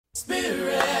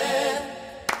Spirit,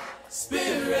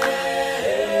 Spirit.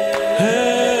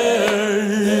 Hey.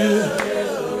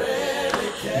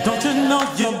 Don't you know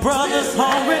your brother's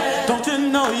hungry? Don't you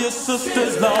know your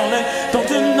sister's lonely? Don't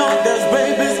you know there's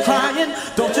babies crying?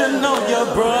 Don't you know your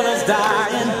brother's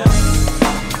dying?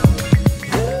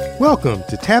 Welcome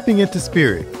to Tapping into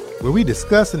Spirit, where we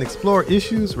discuss and explore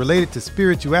issues related to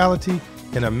spirituality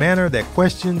in a manner that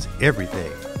questions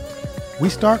everything. We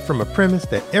start from a premise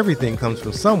that everything comes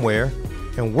from somewhere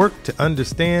and work to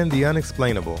understand the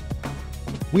unexplainable.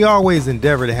 We always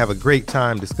endeavor to have a great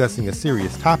time discussing a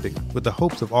serious topic with the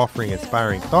hopes of offering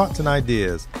inspiring thoughts and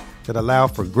ideas that allow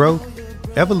for growth,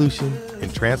 evolution,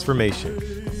 and transformation.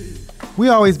 We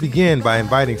always begin by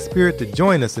inviting Spirit to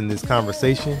join us in this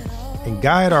conversation and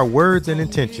guide our words and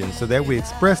intentions so that we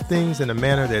express things in a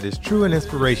manner that is true and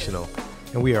inspirational,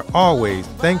 and we are always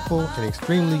thankful and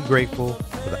extremely grateful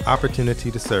for the opportunity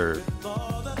to serve.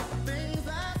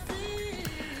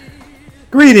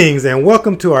 Greetings and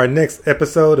welcome to our next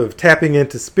episode of Tapping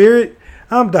into Spirit.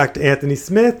 I'm Dr. Anthony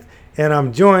Smith, and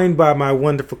I'm joined by my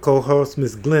wonderful co-host,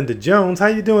 Ms. Glenda Jones. How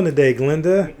you doing today,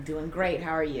 Glenda? Doing great.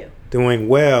 How are you? Doing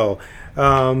well.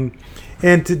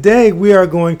 And today we are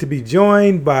going to be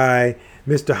joined by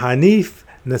Mr. Hanif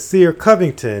Nasir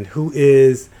Covington, who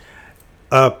is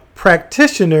a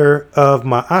practitioner of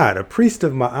Ma'at, a priest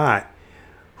of Ma'at,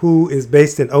 who is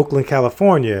based in Oakland,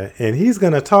 California. And he's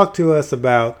going to talk to us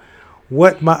about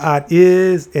what Ma'at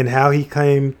is and how he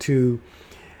came to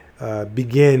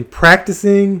begin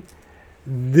practicing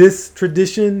this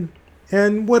tradition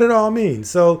and what it all means.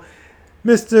 So,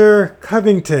 Mr.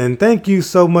 Covington, thank you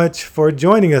so much for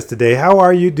joining us today. How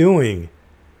are you doing?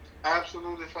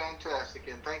 Absolutely fantastic,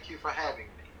 and thank you for having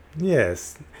me.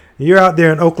 Yes. You're out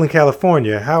there in Oakland,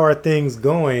 California. How are things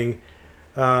going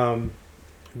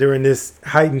during this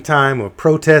heightened time of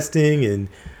protesting and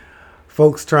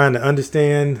folks trying to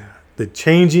understand the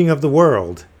changing of the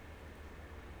world?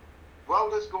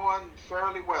 Well, it's going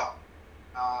fairly well.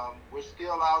 We're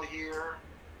still out here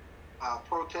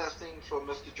protesting for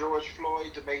Mr. George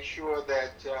Floyd to make sure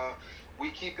that we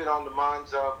keep it on the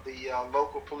minds of the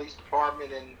local police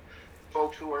department and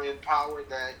folks who are in power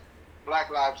that Black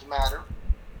Lives Matter,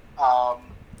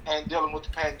 and dealing with the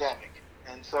pandemic.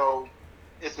 And so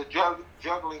it's a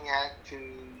juggling act to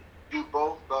do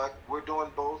both, but we're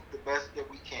doing both the best that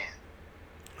we can.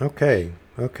 Okay,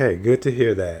 good to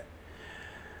hear that.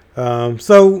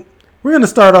 So we're going to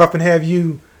start off and have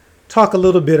you talk a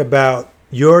little bit about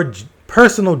your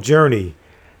personal journey,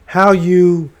 how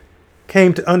you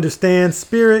came to understand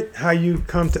spirit, how you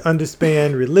come to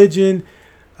understand religion,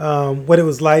 what it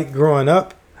was like growing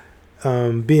up,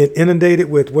 being inundated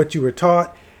with what you were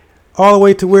taught, all the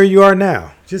way to where you are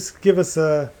now. Just give us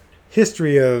a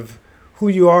history of who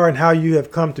you are and how you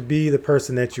have come to be the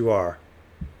person that you are.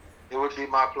 It would be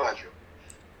my pleasure.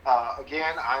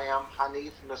 Again, I am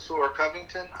Hanif Nasir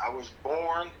Covington.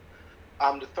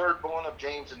 I'm the third born of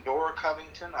James and Dora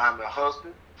Covington. I'm a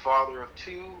husband, father of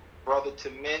two, brother to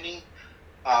many,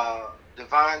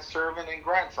 divine servant, and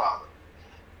grandfather.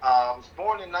 I was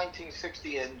born in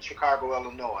 1960 in Chicago,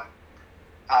 Illinois.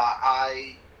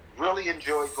 I really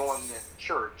enjoyed going to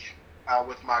church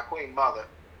with my Queen Mother.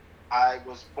 I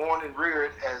was born and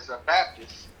reared as a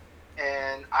Baptist,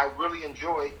 and I really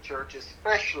enjoyed church,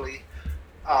 especially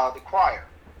the choir.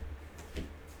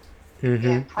 Mm-hmm.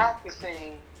 In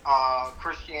practicing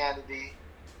Christianity,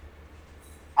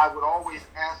 I would always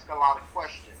ask a lot of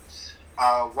questions.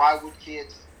 Why would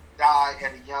kids die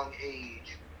at a young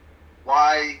age?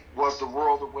 Why was the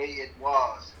world the way it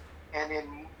was? And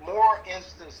in more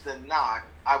instances than not,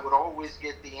 I would always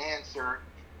get the answer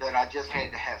that I just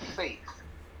had to have faith.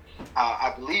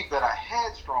 I believe that I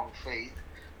had strong faith,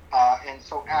 and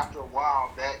so after a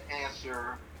while, that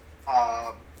answer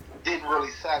didn't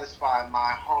really satisfy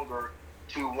my hunger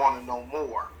to want to know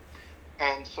more.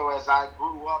 And so as I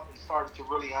grew up and started to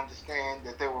really understand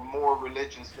that there were more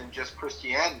religions than just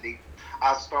Christianity,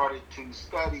 I started to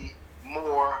study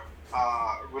more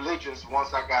religions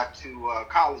once I got to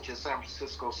college at San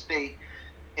Francisco State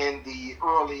in the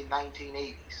early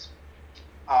 1980s.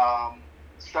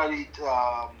 Studied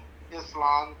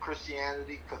Islam,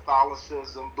 Christianity,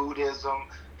 Catholicism, Buddhism,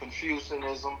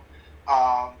 Confucianism,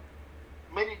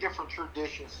 many different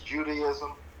traditions,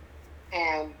 Judaism.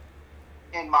 And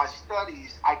in my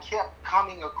studies, I kept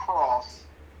coming across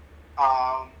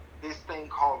this thing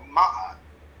called Ma'at.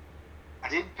 I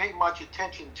didn't pay much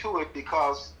attention to it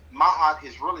because Ma'at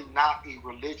is really not a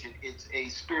religion. It's a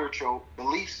spiritual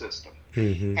belief system.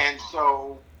 Mm-hmm. And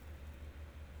so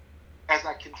as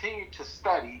I continued to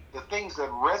study, the things that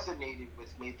resonated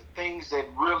with me, the things that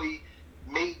really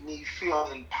made me feel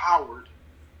empowered,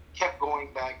 kept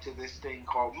going back to this thing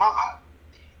called Ma'at.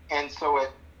 And so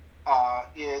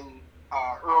in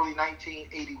early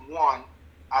 1981,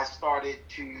 I started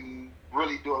to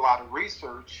really do a lot of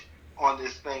research on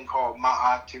this thing called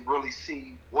Ma'at to really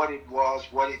see what it was,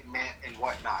 what it meant, and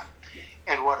whatnot.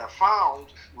 And what I found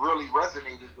really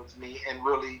resonated with me and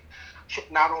really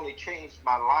not only changed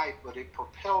my life, but it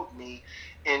propelled me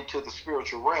into the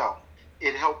spiritual realm.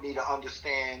 It helped me to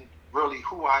understand really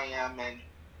who I am and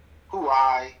who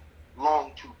I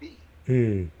long to be.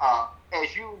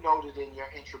 As you noted in your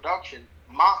introduction,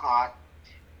 Ma'at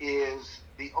is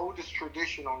the oldest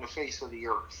tradition on the face of the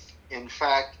earth. In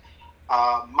fact,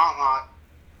 Ma'at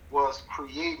was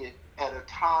created at a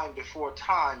time before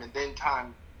time, and then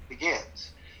time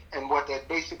begins. And what that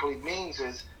basically means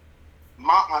is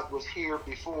Ma'at was here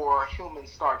before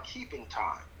humans start keeping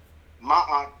time.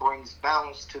 Ma'at brings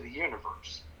balance to the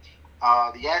universe.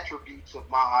 The attributes of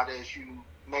Ma'at, as you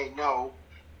may know,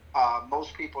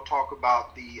 most people talk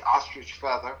about the ostrich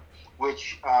feather,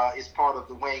 which is part of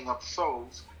the weighing of the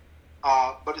souls,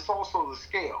 but it's also the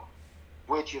scale,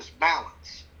 which is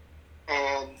balance.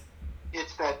 And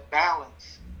it's that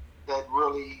balance that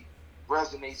really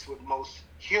resonates with most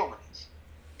humans.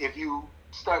 If you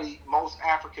study most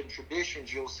African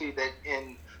traditions, you'll see that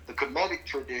in the Kemetic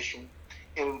tradition,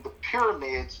 in the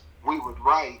pyramids, we would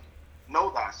write, know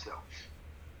thyself.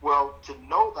 Well, to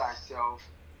know thyself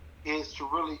is to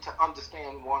really to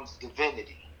understand one's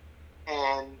divinity.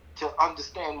 And to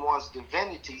understand one's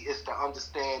divinity is to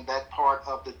understand that part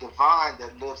of the divine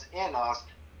that lives in us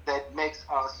that makes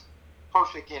us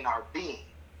perfect in our being.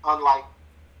 Unlike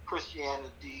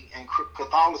Christianity and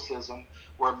Catholicism,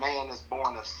 where man is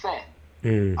born of sin.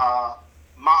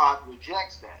 Ma'at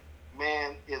rejects that.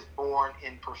 Man is born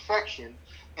in perfection,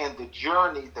 and the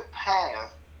journey, the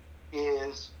path,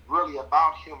 is really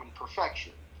about human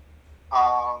perfection.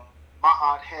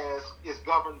 Ma'at is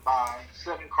governed by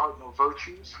 7 cardinal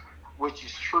virtues, which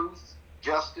is truth,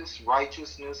 justice,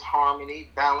 righteousness, harmony,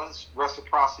 balance,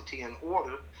 reciprocity, and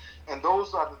order. And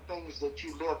those are the things that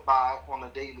you live by on a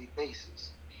daily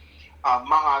basis.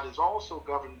 Ma'at is also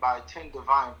governed by 10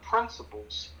 divine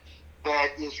principles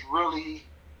that is really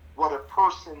what a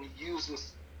person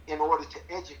uses in order to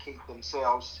educate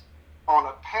themselves on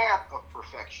a path of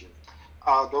perfection.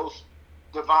 Those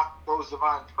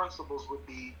divine principles would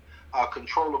be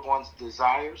control of one's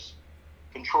desires,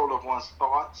 control of one's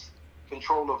thoughts,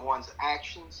 control of one's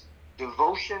actions,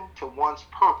 devotion to one's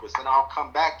purpose, and I'll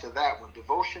come back to that one,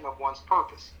 devotion of one's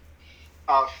purpose.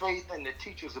 Faith in the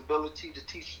teacher's ability to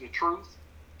teach the truth,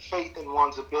 faith in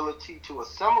one's ability to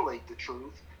assimilate the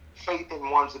truth, faith in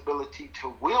one's ability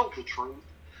to will the truth,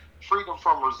 freedom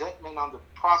from resentment under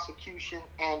prosecution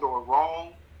and or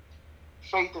wrong,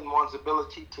 faith in one's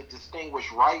ability to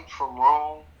distinguish right from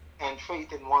wrong, and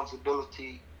faith in one's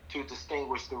ability to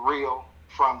distinguish the real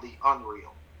from the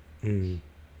unreal.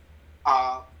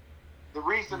 The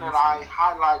reason that I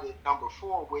highlighted number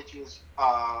 4, which is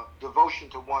devotion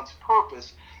to one's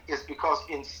purpose, is because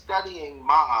in studying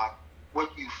Ma'at, what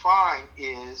you find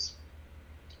is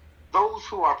those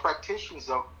who are practitioners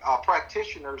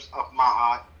of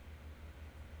Ma'at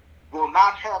will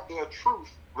not have their truth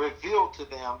revealed to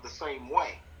them the same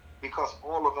way, because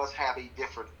all of us have a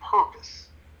different purpose.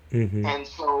 And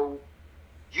so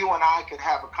you and I could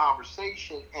have a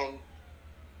conversation, and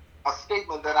a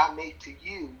statement that I made to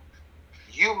you,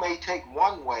 you may take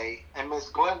one way and Miss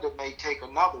Glenda may take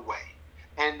another way.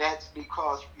 And that's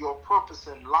because your purpose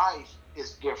in life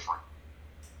is different.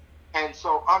 And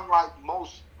so unlike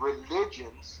most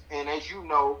religions, and as you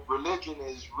know, religion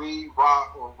is re,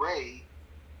 ra, or re,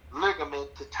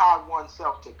 ligament to tie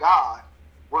oneself to God,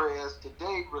 whereas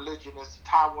today religion is to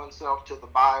tie oneself to the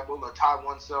Bible, or tie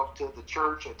oneself to the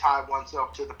church, or tie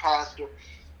oneself to the pastor,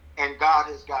 and God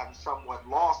has gotten somewhat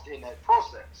lost in that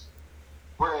process.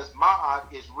 Whereas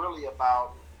Ma'at is really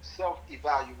about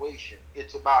self-evaluation.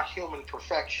 It's about human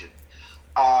perfection.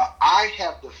 I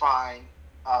have defined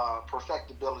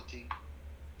perfectibility.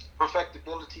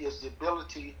 Perfectibility is the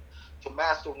ability to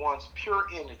master one's pure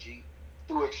energy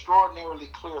through extraordinarily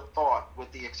clear thought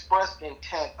with the expressed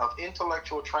intent of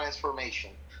intellectual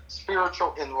transformation,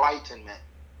 spiritual enlightenment,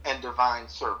 and divine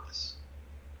service.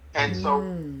 And so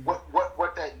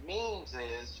what that means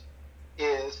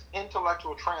is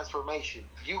intellectual transformation.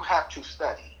 You have to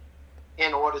study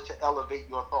in order to elevate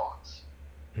your thoughts.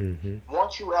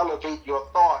 Once you elevate your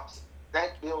thoughts,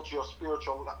 that builds your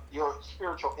spiritual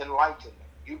enlightenment.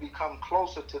 You become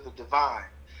closer to the divine.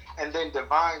 And then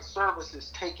divine service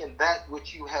is taking that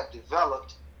which you have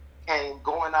developed and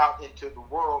going out into the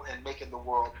world and making the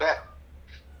world better.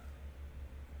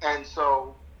 And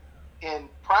so in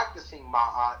practicing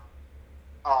Ma'at,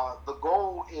 the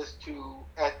goal is to,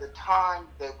 at the time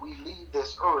that we leave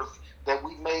this earth, that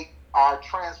we make our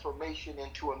transformation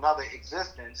into another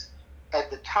existence. At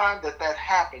the time that that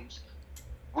happens,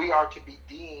 we are to be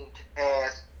deemed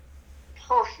as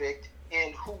perfect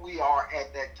in who we are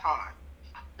at that time.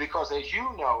 Because as you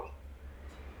know,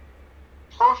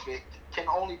 perfect can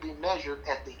only be measured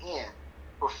at the end.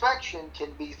 Perfection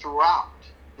can be throughout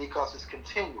because it's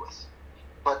continuous.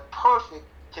 But perfect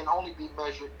can only be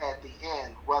measured at the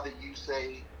end, whether you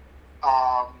say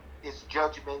it's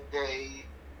Judgment Day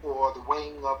or the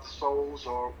weighing of the souls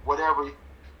or whatever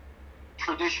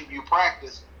tradition you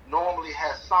practice, normally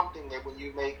has something that when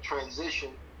you make transition,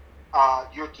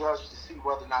 you're judged to see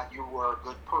whether or not you were a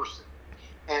good person.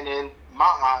 And in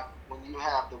Ma'at, when you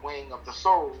have the weighing of the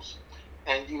souls,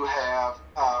 and you have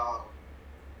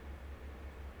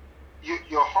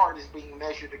your heart is being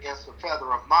measured against the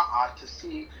feather of Ma'at to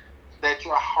see that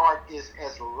your heart is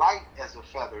as light as a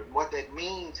feather. And what that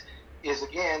means is,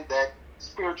 again, that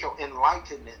spiritual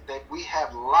enlightenment, that we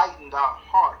have lightened our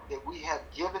heart, that we have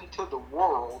given to the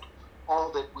world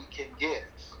all that we can give.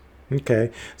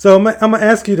 Okay. So I'm going to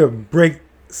ask you to break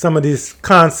some of these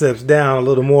concepts down a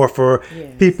little more for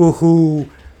people who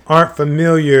aren't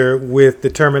familiar with the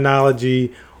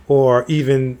terminology or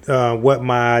even what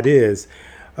Ma'at is.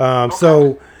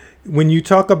 So when you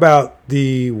talk about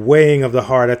the weighing of the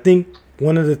heart, I think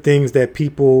one of the things that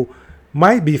people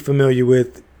might be familiar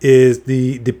with is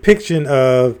the depiction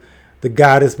of the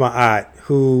goddess Ma'at,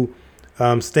 who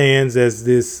stands as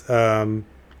this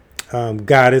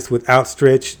goddess with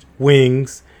outstretched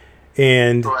wings,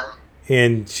 and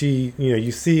she,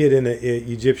 you see it in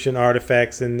the Egyptian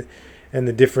artifacts and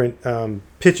the different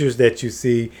pictures that you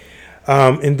see,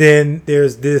 and then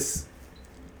there's this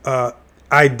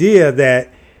idea that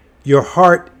your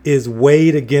heart is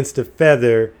weighed against a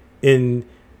feather in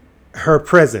her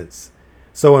presence.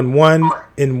 So in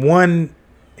one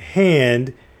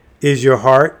hand is your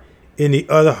heart, in the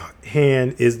other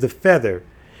hand is the feather.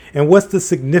 And what's the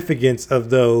significance of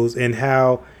those, and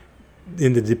how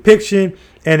in the depiction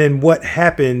and in what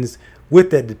happens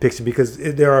with that depiction? Because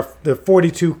there are the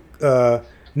 42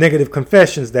 negative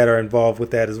confessions that are involved with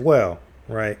that as well,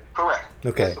 right? Correct.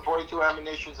 Okay. It's the 42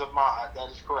 admonitions of Ma'at. That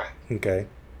is correct. Okay.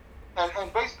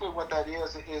 And basically what that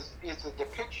is a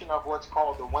depiction of what's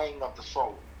called the weighing of the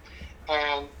soul.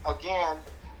 And again,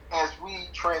 as we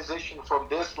transition from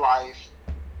this life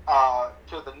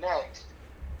to the next,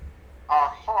 our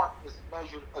heart is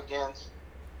measured against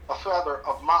a feather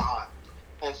of Ma'at.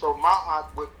 And so Ma'at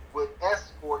would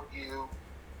escort you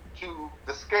to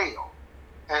the scale.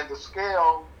 And the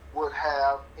scale would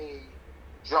have a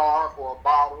jar or a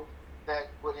bottle that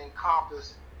would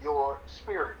encompass your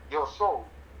spirit, your soul.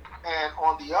 And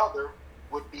on the other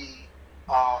would be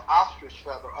ostrich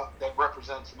feather that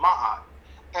represents Ma'at.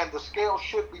 And the scale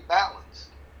should be balanced,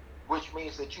 which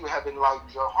means that you have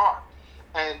enlightened your heart.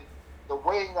 And the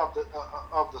weighing of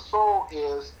the soul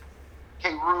is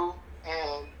Keru,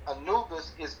 and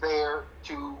Anubis is there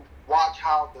to watch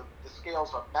how the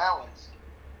scales are balanced.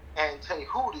 And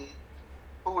Tehuti,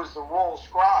 who is the royal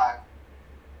scribe,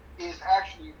 is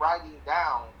actually writing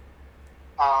down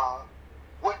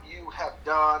what you have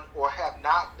done or have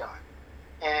not done.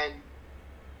 And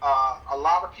a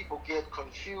lot of people get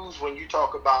confused when you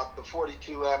talk about the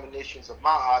 42 admonitions of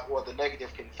Ma'at or the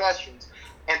negative confessions,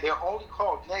 and they're only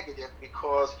called negative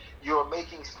because you're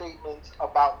making statements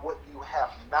about what you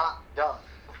have not done.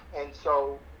 And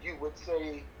so you would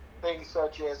say things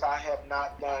such as, I have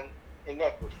not done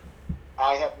iniquity,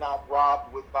 I have not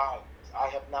robbed with violence, I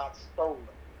have not stolen,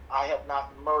 I have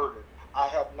not murdered, I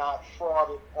have not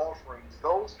frauded offerings.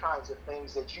 Those kinds of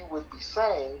things that you would be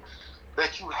saying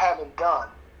that you haven't done.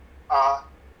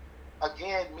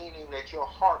 Again, meaning that your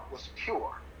heart was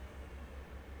pure.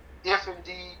 If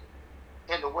indeed,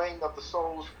 in the weighing of the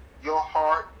souls, your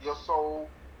heart, your soul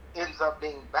ends up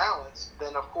being balanced,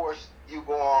 then of course you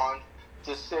go on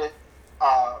to sit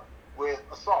with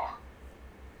Asar.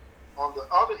 On the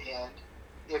other end,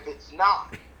 if it's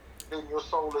not, then your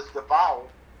soul is devoured,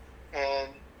 and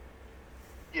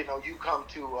you come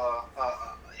to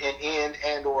an end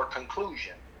and or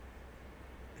conclusion.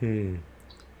 Okay.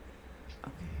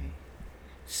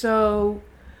 So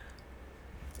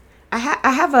I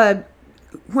have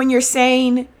when you're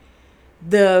saying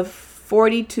the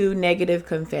 42 negative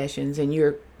confessions and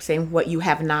you're saying what you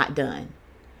have not done.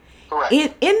 Correct.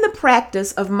 In the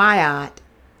practice of Ma'at,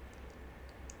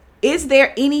 is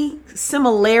there any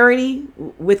similarity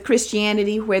with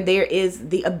Christianity where there is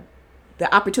the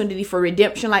opportunity for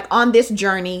redemption, like on this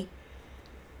journey,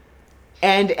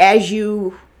 and as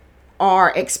you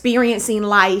are experiencing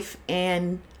life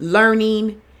and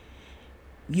learning,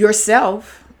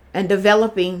 yourself and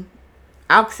developing,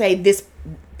 I'll say this,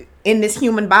 in this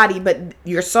human body, but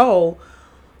your soul,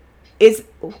 is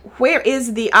where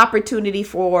is the opportunity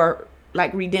for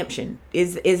like redemption?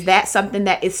 Is that something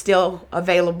that is still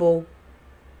available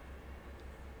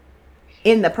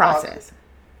in the process?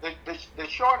 The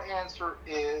short answer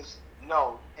is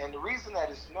no. And the reason that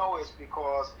is no is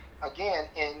because, again,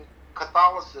 in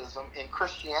Catholicism, in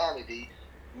Christianity,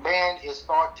 man is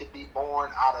thought to be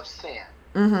born out of sin.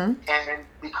 Mm-hmm. And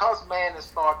because man is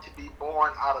thought to be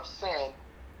born out of sin,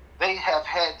 they have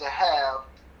had to have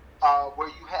where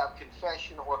you have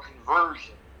confession or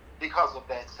conversion because of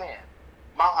that sin.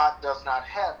 Ma'at does not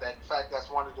have that. In fact, that's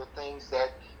one of the things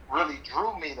that really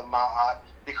drew me to Ma'at,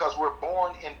 because we're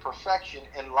born in perfection,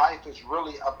 and life is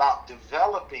really about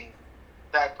developing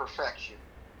that perfection.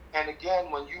 And again,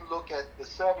 when you look at the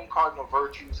 7 cardinal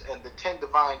virtues and the 10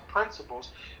 divine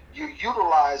principles, you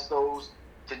utilize those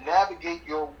to navigate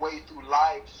your way through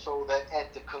life so that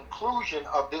at the conclusion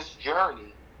of this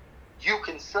journey, you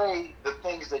can say the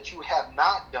things that you have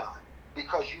not done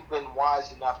because you've been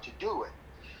wise enough to do it.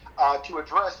 To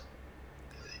address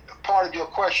part of your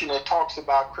question that talks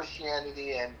about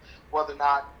Christianity and whether or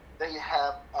not they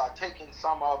have taken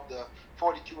some of the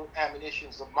 42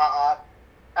 admonitions of Ma'at,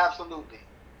 absolutely.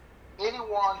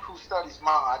 Anyone who studies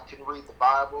Ma'at can read the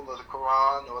Bible or the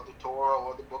Quran or the Torah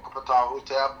or the Book of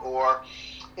Ptah or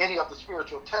any of the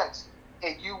spiritual texts,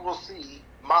 and you will see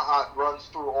Ma'at runs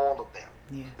through all of them.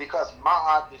 Yeah. Because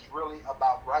Ma'at is really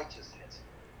about righteousness.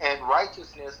 And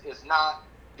righteousness is not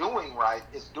doing right,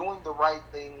 it's doing the right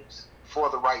things for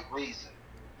the right reason.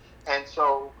 And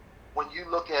so when you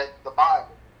look at the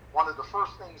Bible, one of the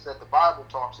first things that the Bible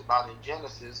talks about in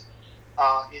Genesis,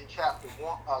 in chapter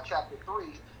 3,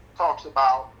 talks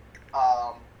about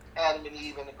Adam and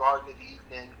Eve in the Garden of Eden,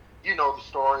 and you know the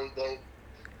story. They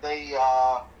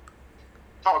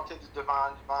talked to the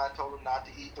divine. Divine told them not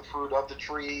to eat the fruit of the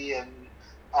tree, and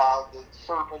the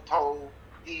serpent told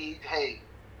Eve, "Hey,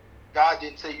 God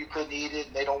didn't say you couldn't eat it,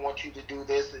 and they don't want you to do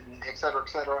this," and et cetera, et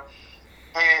cetera.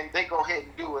 And they go ahead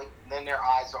and do it, and then their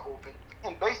eyes are open.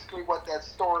 And basically what that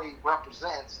story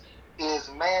represents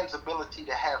is man's ability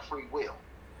to have free will.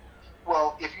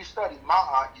 Well, if you study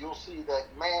Ma'at, you'll see that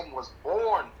man was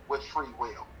born with free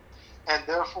will. And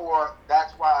therefore,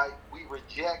 that's why we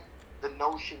reject the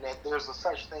notion that there's a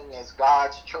such thing as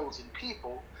God's chosen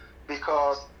people,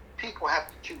 because people have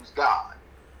to choose God.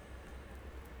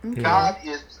 Okay. God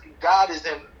is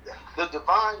in, the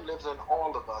divine lives in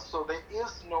all of us. So there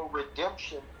is no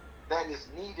redemption that is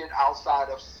needed outside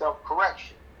of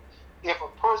self-correction. If a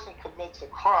person commits a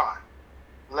crime,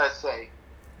 let's say,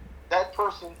 that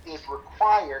person is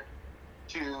required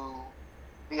to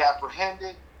be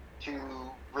apprehended, to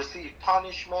receive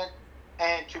punishment,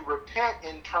 and to repent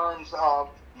in terms of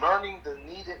learning the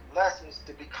needed lessons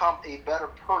to become a better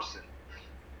person.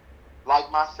 Like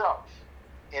myself,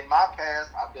 in my past,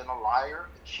 I've been a liar,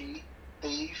 a cheat,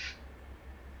 thief,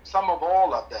 some of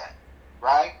all of that,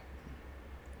 right?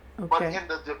 Okay. But in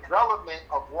the development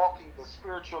of walking the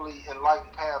spiritually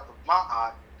enlightened path of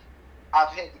Ma'at, I've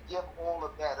had to give all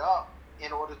of that up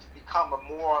in order to become a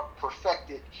more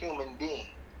perfected human being.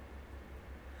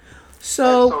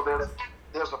 So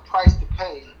there's a price to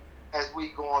pay as we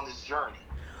go on this journey.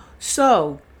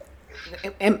 So,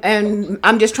 and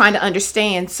I'm just trying to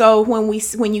understand. So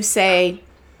when you say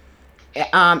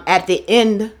at the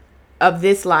end of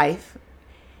this life,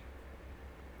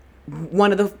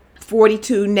 one of the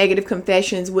 42 negative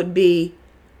confessions would be,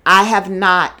 I have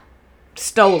not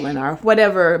stolen or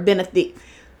whatever, been a thief.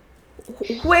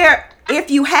 Where, if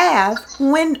you have,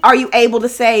 when are you able to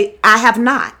say, I have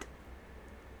not?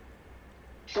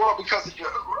 Well, because,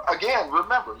 again,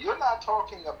 remember, you're not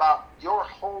talking about your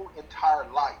whole entire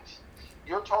life.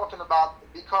 You're talking about,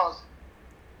 because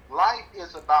life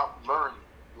is about learning.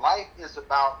 Life is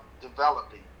about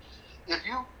developing. If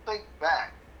you think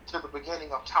back to the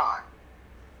beginning of time,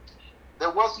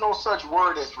 there was no such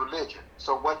word as religion.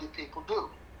 So what did people do?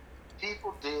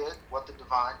 People did what the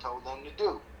divine told them to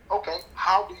do. Okay,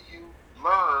 how do you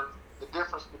learn the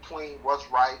difference between what's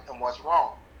right and what's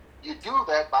wrong? You do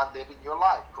that by living your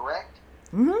life, correct?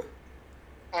 Mm-hmm.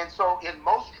 And so in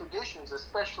most traditions,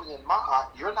 especially in Ma'at,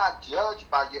 you're not judged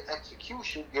by your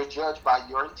execution, you're judged by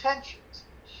your intentions.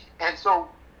 And so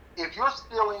if you're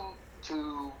stealing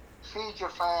to feed your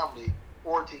family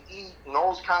or to eat and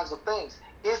those kinds of things,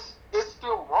 it's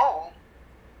still wrong.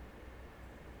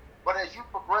 But as you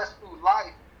progress through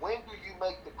life, when do you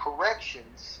make the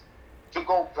corrections to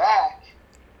go back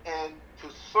and to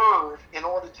serve in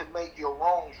order to make your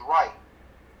wrongs right?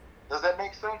 Does that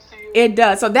make sense to you? It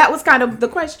does. So that was kind of the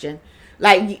question.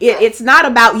 Like it's not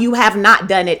about you have not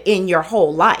done it in your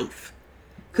whole life.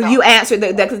 Because you answered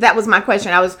that, because that was my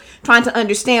question. I was trying to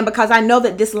understand, because I know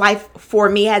that this life for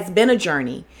me has been a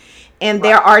journey. And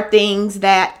there are things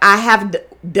that I have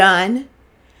done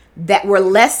that were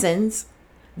lessons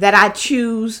that I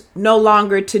choose no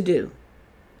longer to do.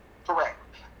 Correct.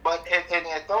 But and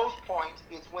at those points,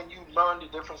 it's when you learn the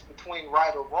difference between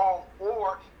right or wrong,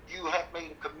 or you have made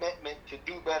a commitment to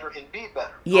do better and be better.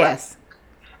 Correct? Yes.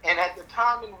 And at the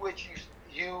time in which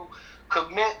you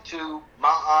commit to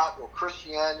Ma'at or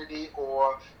Christianity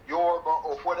or Yoruba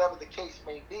or whatever the case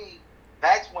may be,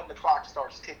 that's when the clock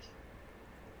starts ticking.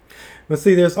 But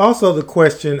see, there's also the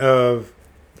question of,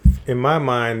 in my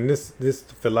mind, this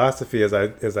philosophy, as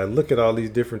I look at all these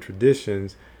different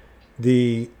traditions,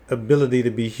 the ability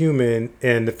to be human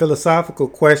and the philosophical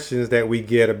questions that we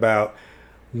get about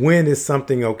when is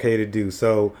something okay to do.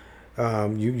 So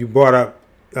you brought up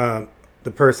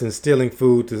the person stealing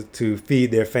food to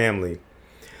feed their family.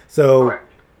 So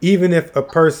Correct. Even if a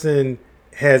person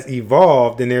has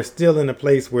evolved and they're still in a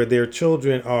place where their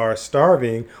children are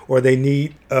starving, or they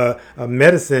need a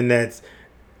medicine that's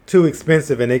too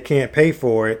expensive and they can't pay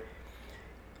for it,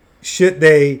 should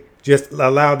they just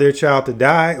allow their child to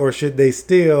die, or should they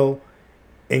steal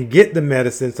and get the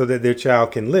medicine so that their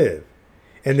child can live?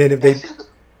 And then if they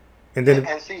and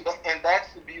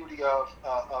that's the beauty of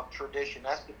tradition.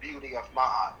 That's the beauty of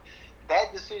Ma'at.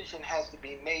 That decision has to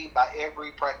be made by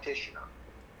every practitioner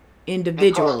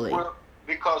Individually.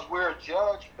 because we're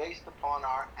judged based upon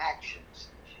our actions,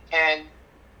 and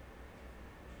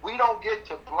we don't get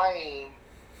to blame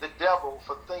the devil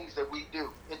for things that we do.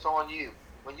 It's on you.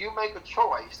 When you make a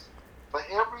choice, for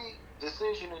every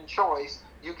decision and choice,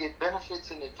 you get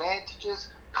benefits and advantages,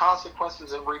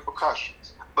 consequences and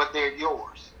repercussions, but they're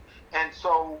yours. And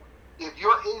so if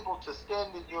you're able to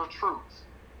stand in your truth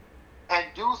and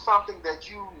do something that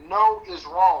you know is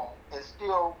wrong and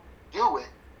still do it,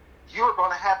 you're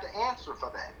going to have to answer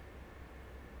for that.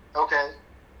 Okay?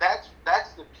 That's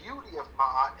the beauty of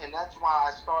Ma'at, and that's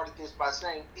why I started this by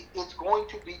saying it's going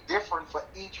to be different for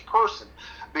each person,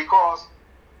 because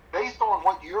based on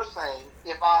what you're saying,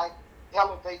 if I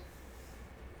elevate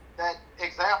that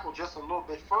example just a little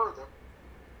bit further,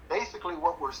 basically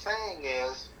what we're saying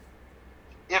is,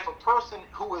 if a person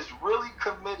who is really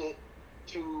committed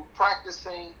to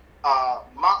practicing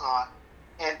Ma'at,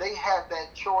 and they have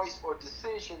that choice or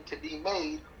decision to be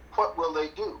made, what will they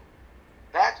do?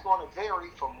 That's going to vary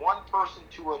from one person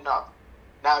to another.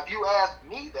 Now, if you ask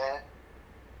me that,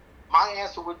 my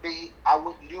answer would be I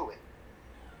wouldn't do it.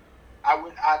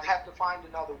 I'd have to find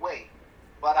another way,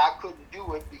 but I couldn't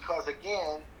do it because,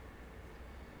 again,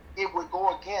 it would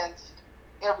go against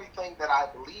everything that I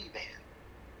believe in.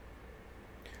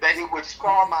 That it would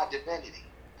scar my divinity.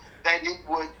 That it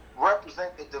would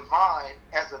represent the divine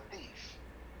as a thief.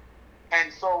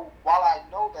 And so while I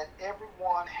know that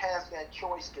everyone has that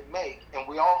choice to make, and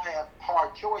we all have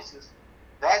hard choices,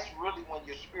 that's really when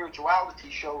your spirituality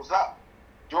shows up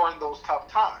during those tough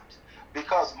times.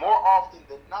 Because more often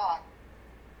than not,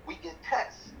 we get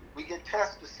tests. We get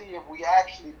tests to see if we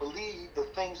actually believe the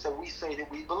things that we say that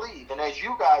we believe. And as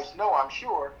you guys know, I'm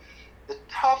sure, the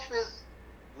toughest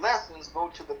lessons go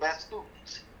to the best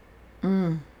students.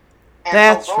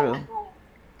 That's true.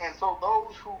 And so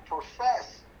those who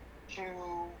profess to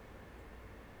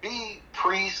be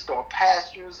priests or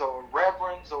pastors or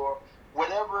reverends or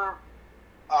whatever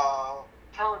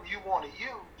term you want to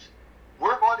use,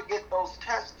 we're going to get those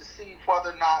tests to see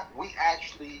whether or not we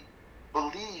actually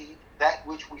believe that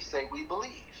which we say we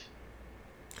believe.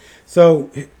 So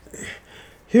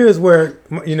here's where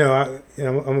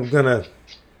I'm gonna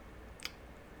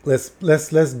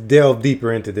let's delve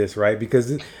deeper into this, right?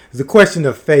 Because it's a question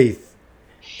of faith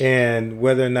and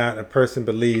whether or not a person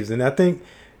believes. And I think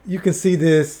you can see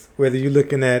this whether you're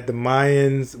looking at the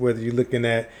Mayans, whether you're looking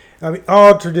at,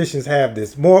 all traditions have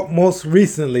this. Most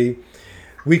recently,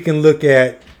 we can look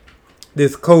at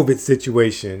this COVID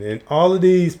situation and all of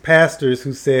these pastors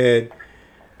who said,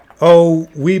 oh,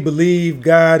 we believe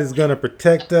God is going to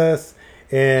protect us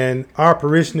and our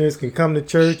parishioners can come to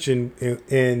church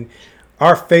and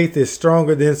our faith is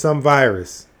stronger than some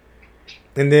virus.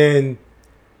 And then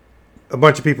a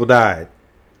bunch of people died.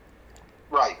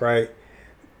 Right.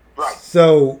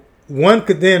 So one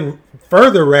could then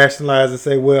further rationalize and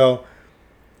say, well,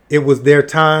 it was their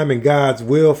time and God's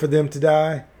will for them to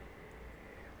die.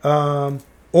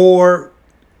 Or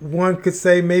one could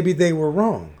say maybe they were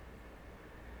wrong.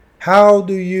 How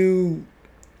do you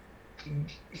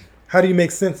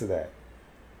make sense of that?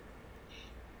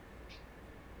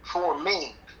 For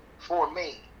me,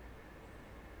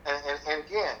 and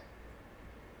again,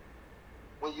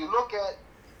 when you look at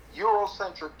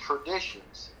Eurocentric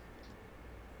traditions,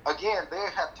 again, they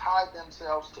have tied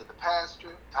themselves to the pastor,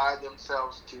 tied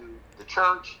themselves to the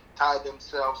church, tied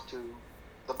themselves to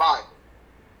the Bible.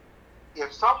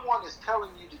 If someone is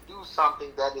telling you to do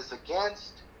something that is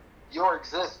against your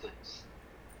existence,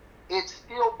 it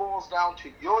still boils down to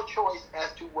your choice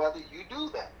as to whether you do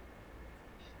that.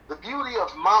 The beauty of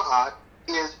Ma'at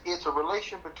is it's a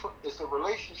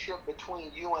relationship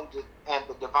between you and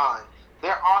the divine.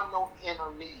 There are no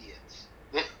intermediates.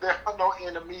 There are no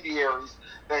intermediaries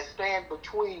that stand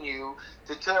between you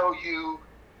to tell you,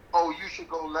 oh, you should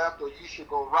go left or you should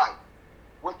go right.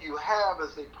 What you have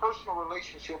is a personal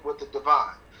relationship with the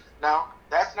divine. Now,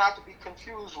 that's not to be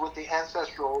confused with the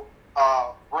ancestral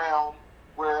realm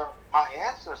where my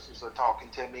ancestors are talking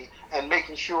to me and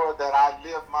making sure that I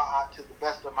live to the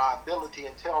best of my ability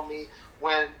and tell me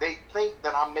when they think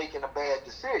that I'm making a bad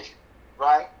decision,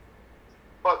 right?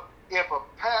 But if a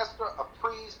pastor, a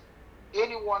priest,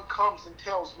 anyone comes and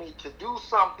tells me to do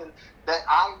something that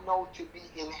I know to be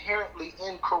inherently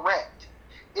incorrect,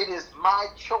 it is my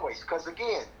choice. Because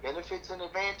again, benefits and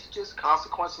advantages,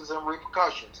 consequences and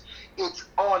repercussions. It's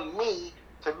on me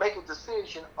to make a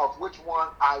decision of which one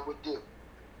I would do.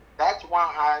 That's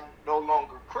why I'm no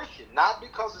longer Christian. Not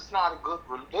because it's not a good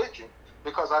religion,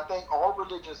 because I think all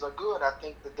religions are good. I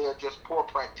think that they're just poor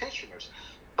practitioners.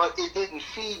 But it didn't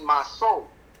feed my soul.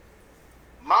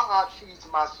 Ma'at feeds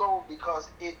my soul because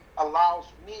it allows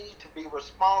me to be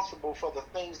responsible for the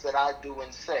things that I do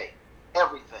and say.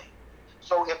 Everything.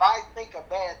 So if I think a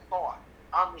bad thought,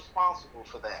 I'm responsible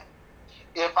for that.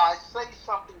 If I say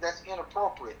something that's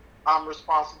inappropriate, I'm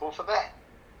responsible for that.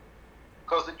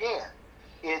 Because again,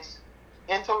 it's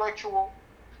intellectual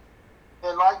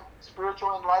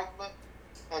spiritual enlightenment,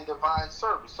 and divine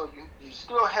service. So you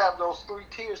still have those three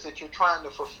tiers that you're trying to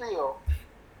fulfill,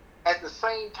 at the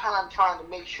same time trying to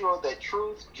make sure that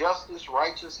truth, justice,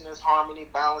 righteousness, harmony,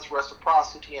 balance,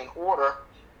 reciprocity, and order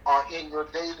are in your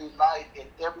daily life, in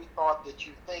every thought that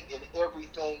you think, in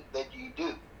everything that you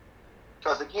do.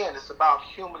 Because again, it's about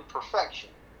human perfection.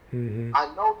 Mm-hmm.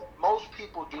 I know that most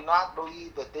people do not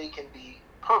believe that they can be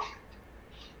perfect.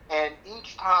 And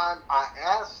each time I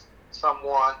ask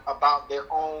someone about their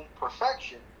own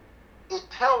perfection, it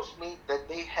tells me that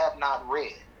they have not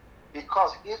read.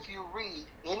 Because if you read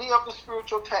any of the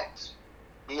spiritual texts,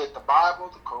 be it the Bible,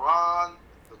 the Quran,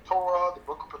 the Torah, the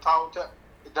Book of Ptolemy,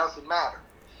 it doesn't matter.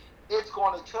 It's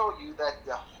going to tell you that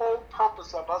the whole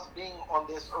purpose of us being on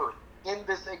this earth, in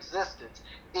this existence,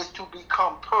 is to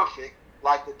become perfect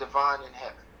like the divine in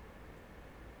heaven.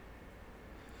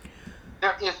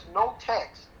 There is no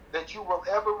text that you will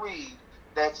ever read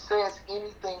that says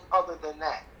anything other than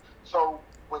that. So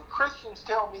when Christians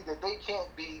tell me that they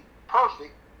can't be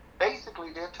perfect,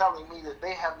 basically they're telling me that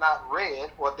they have not read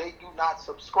or they do not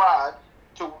subscribe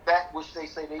to that which they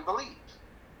say they believe.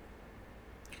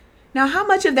 Now, how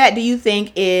much of that do you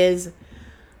think is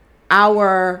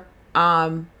our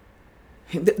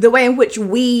the way in which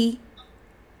we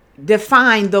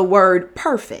define the word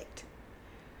perfect?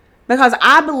 Because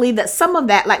I believe that some of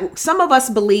that, like some of us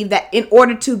believe that in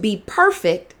order to be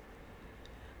perfect,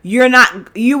 you're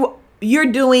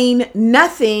doing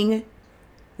nothing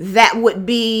that would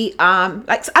be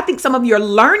like, I think some of your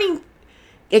learning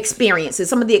experiences,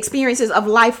 some of the experiences of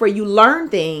life where you learn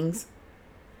things,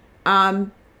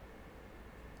 some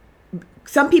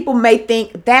people may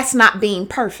think that's not being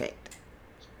perfect.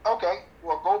 Okay,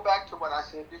 well, go back to what I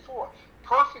said before.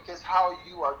 Perfect is how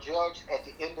you are judged at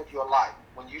the end of your life.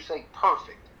 When you say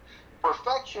perfect,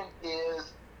 perfection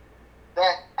is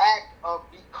that act of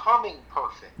becoming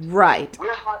perfect. Right.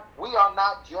 We are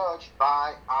not judged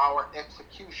by our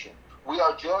execution. We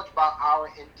are judged by our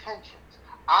intentions.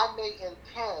 I may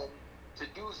intend to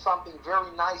do something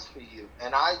very nice for you,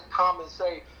 and I come and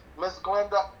say, Miss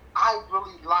Glenda, I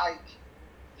really like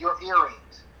your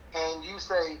earrings. And you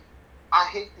say, I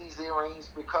hate these earrings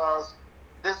because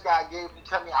this guy gave them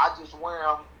to me, I just wear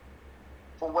them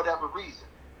for whatever reason.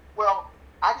 Well,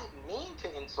 I didn't mean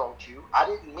to insult you. I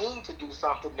didn't mean to do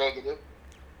something negative.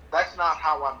 That's not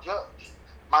how I'm judged.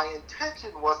 My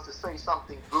intention was to say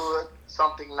something good,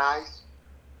 something nice,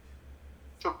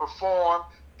 to perform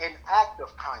an act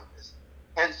of kindness.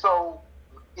 And so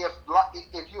if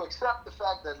you accept the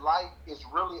fact that life is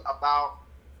really about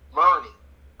learning,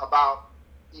 about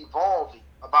evolving,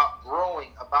 about growing,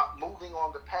 about moving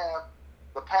on the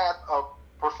path of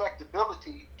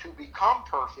perfectibility to become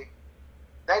perfect,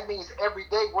 that means every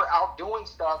day we're out doing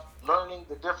stuff, learning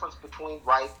the difference between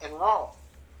right and wrong.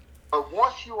 But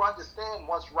once you understand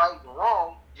what's right and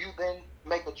wrong, you then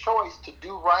make a choice to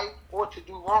do right or to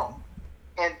do wrong.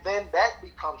 And then that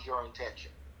becomes your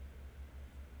intention.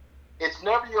 It's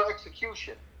never your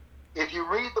execution. If you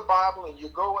read the Bible and you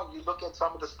go and you look at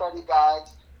some of the study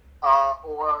guides,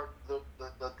 or the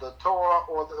Torah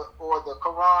or the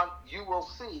Quran, you will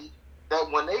see that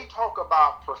when they talk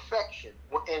about perfection,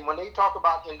 and when they talk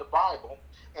about in the Bible,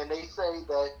 and they say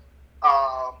that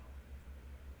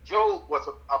Job was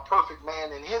a perfect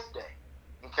man in his day,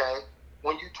 okay?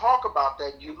 When you talk about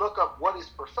that, you look up what is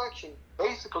perfection,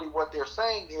 basically what they're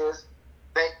saying is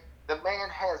that the man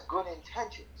has good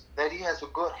intentions, that he has a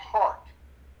good heart.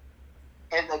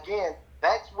 And again,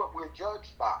 that's what we're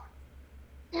judged by.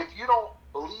 If you don't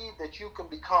believe that you can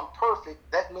become perfect,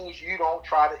 that means you don't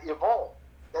try to evolve.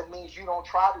 That means you don't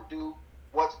try to do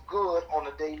what's good on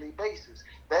a daily basis.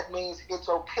 That means it's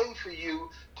okay for you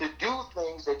to do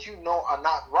things that you know are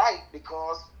not right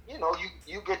because,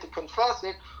 you get to confess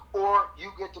it or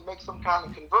you get to make some kind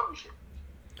of conversion.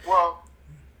 Well,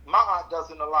 Ma'at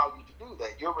doesn't allow you to do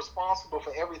that. You're responsible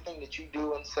for everything that you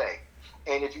do and say.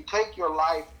 And if you take your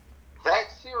life that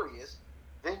serious,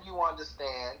 then you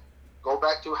understand, go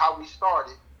back to how we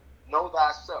started, know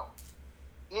thyself.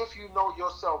 If you know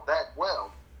yourself that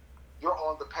well, you're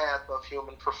on the path of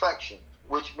human perfection,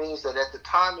 which means that at the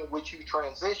time in which you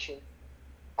transition,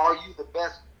 are you the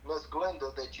best Miss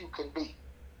Glenda that you can be?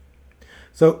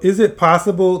 So is it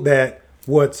possible that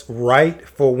what's right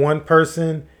for one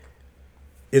person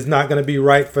is not going to be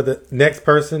right for the next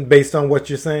person based on what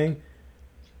you're saying?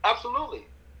 Absolutely.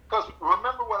 Because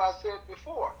remember what I said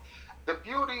before. The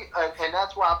beauty, and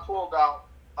that's why I pulled out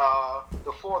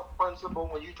the fourth principle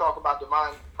when you talk about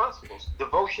divine principles,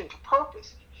 devotion to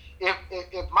purpose.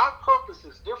 If my purpose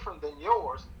is different than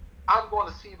yours, I'm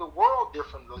going to see the world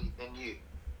differently than you.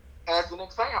 As an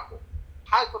example,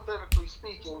 hypothetically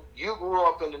speaking, you grew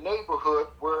up in a neighborhood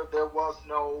where there was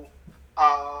no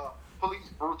police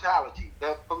brutality,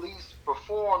 that police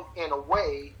performed in a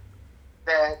way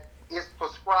that is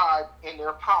prescribed in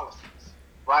their policies,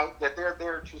 right? That they're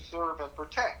there to serve and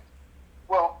protect.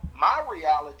 Well, my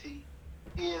reality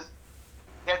is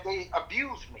that they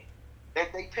abuse me,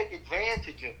 that they take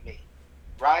advantage of me,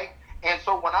 right? And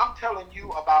so when I'm telling you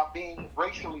about being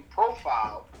racially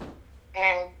profiled,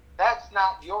 and that's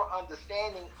not your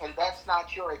understanding and that's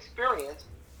not your experience,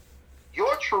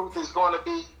 your truth is going to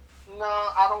be, no,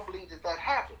 I don't believe that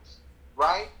happens,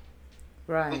 right?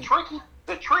 Right.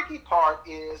 The tricky part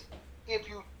is if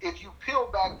you peel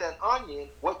back that onion,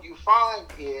 what you find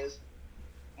is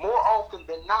more often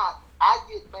than not, I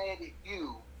get mad at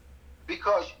you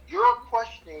because you're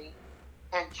questioning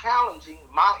and challenging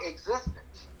my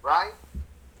existence, right?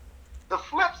 The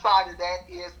flip side of that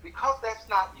is because that's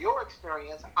not your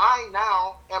experience, I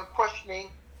now am questioning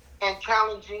and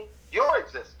challenging your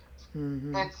existence.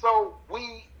 Mm-hmm. And so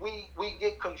we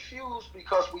get confused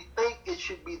because we think it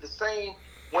should be the same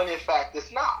when in fact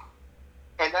it's not.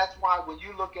 And that's why when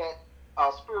you look at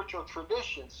spiritual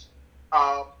traditions,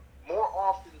 more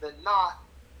often than not,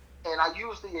 and I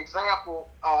use the example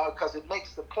because it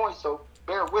makes the point, so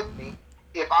bear with me.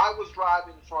 If I was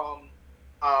driving from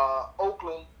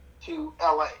Oakland to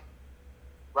LA,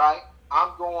 right,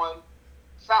 I'm going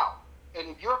south. And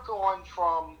if you're going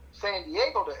from San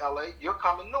Diego to LA, you're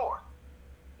coming north.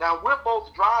 Now, we're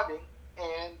both driving,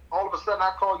 and all of a sudden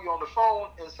I call you on the phone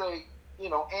and say,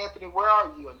 Anthony, where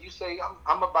are you? And you say,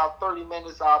 I'm about 30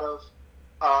 minutes out of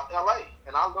LA.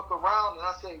 And I look around and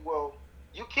I say, well,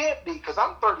 you can't be because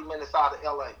I'm 30 minutes out of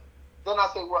LA. Then I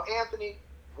say, well, Anthony,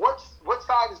 what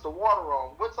side is the water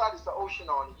on? What side is the ocean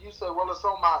on? And you say, well, it's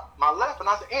on my left. And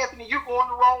I say, Anthony, you're going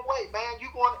the wrong way, man.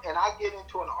 And I get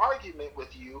into an argument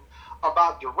with you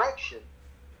about direction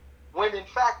when, in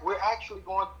fact, we're actually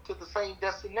going to the same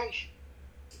destination.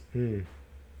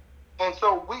 And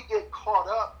so we get caught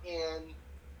up in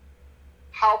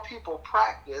how people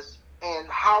practice and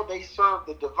how they serve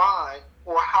the divine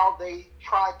or how they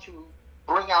try to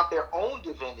bring out their own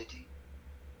divinity.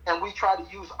 And we try to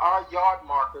use our yard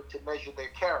marker to measure their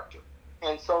character.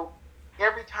 And so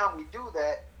every time we do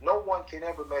that, no one can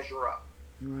ever measure up.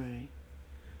 Right.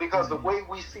 Because the way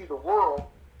we see the world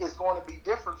is going to be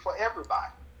different for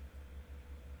everybody.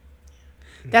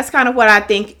 That's kind of what I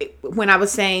think when I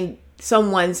was saying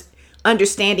someone's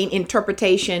understanding,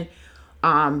 interpretation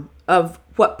of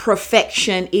what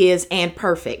perfection is and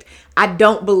perfect. I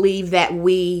don't believe that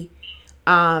we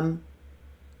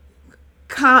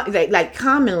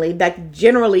commonly,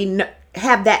 generally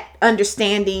have that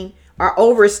understanding or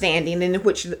overstanding in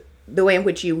which the way in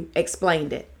which you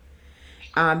explained it.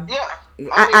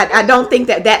 I don't think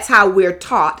that that's how we're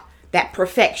taught that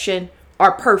perfection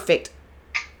or perfect,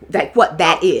 that what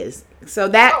that is. So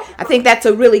that I think that's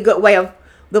a really good way of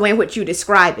the way in which you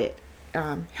describe it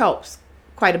helps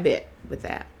quite a bit with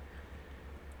that.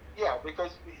 Yeah,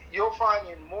 because you'll find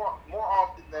in more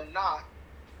often than not,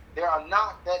 there are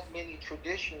not that many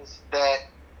traditions that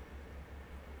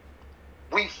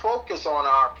we focus on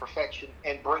our perfection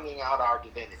and bringing out our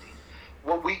divinity.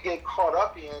 What we get caught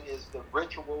up in is the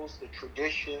rituals, the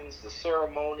traditions, the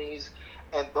ceremonies,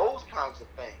 and those kinds of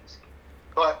things.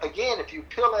 But again, if you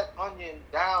peel that onion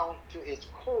down to its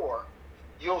core,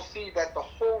 you'll see that the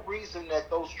whole reason that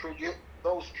those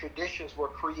traditions were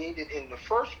created in the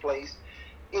first place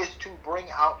is to bring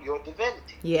out your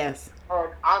divinity. Yes.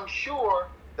 And I'm sure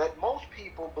that most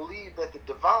people believe that the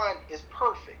divine is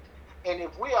perfect. And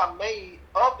if we are made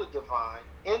of the divine,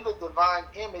 in the divine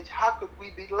image, how could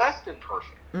we be less than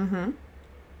perfect? Mm-hmm.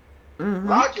 Mm-hmm.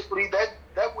 Logically,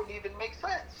 that wouldn't even make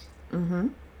sense. Mm-hmm.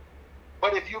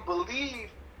 But if you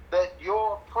believe that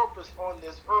your purpose on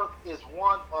this earth is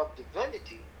one of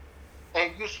divinity,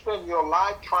 and you spend your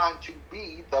life trying to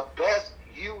be the best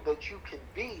you that you can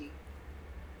be,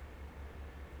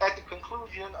 at the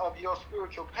conclusion of your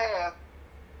spiritual path,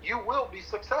 you will be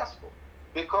successful,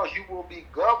 because you will be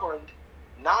governed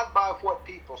not by what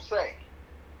people say,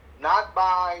 not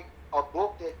by a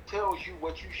book that tells you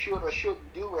what you should or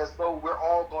shouldn't do, as though we're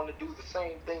all going to do the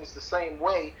same things the same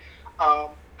way.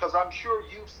 Because I'm sure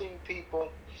you've seen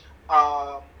people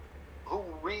who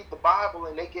read the Bible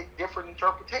and they get different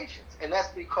interpretations, and that's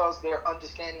because their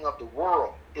understanding of the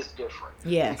world is different.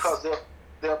 Yes. Because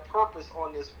their purpose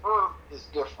on this earth is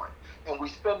different, and we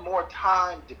spend more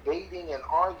time debating and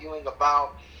arguing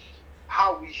about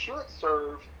how we should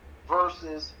serve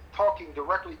versus talking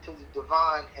directly to the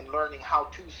divine and learning how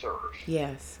to serve.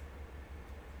 Yes.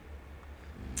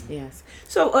 Yes.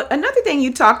 So another thing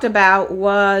you talked about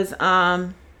was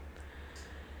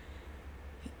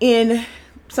in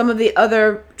some of the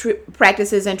other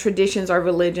practices and traditions or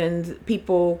religions,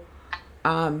 people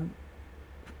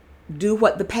do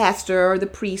what the pastor or the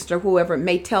priest or whoever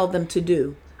may tell them to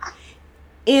do.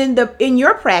 In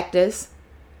your practice,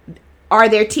 are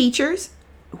there teachers?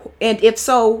 And if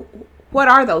so, what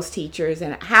are those teachers,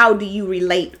 and how do you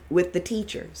relate with the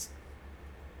teachers?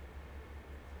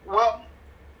 Well,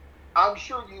 I'm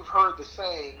sure you've heard the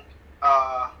saying,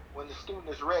 when the student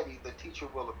is ready, the teacher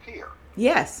will appear.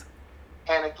 Yes.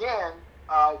 And again,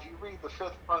 if you read the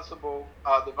fifth principle,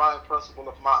 divine principle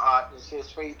of Ma'at, it says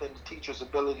faith in the teacher's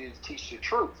ability to teach the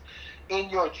truth. In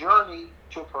your journey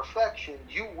to perfection,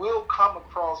 you will come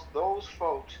across those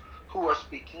folks who are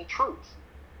speaking truth.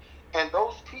 And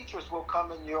those teachers will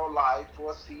come in your life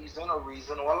for a season, a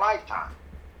reason, or a lifetime.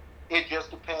 It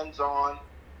just depends on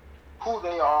who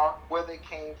they are, where they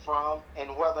came from,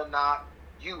 and whether or not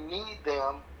you need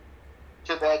them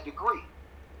to that degree.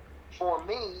 For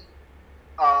me,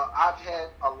 I've had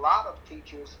a lot of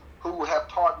teachers who have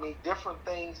taught me different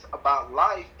things about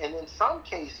life, and in some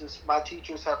cases, my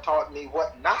teachers have taught me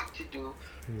what not to do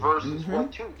versus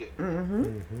what to do.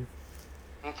 Mm-hmm.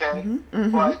 Okay? Mm-hmm.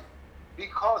 Mm-hmm. But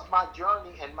because my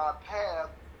journey and my path,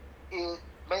 it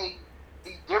may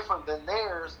be different than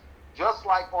theirs, just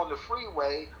like on the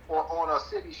freeway or on a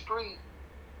city street,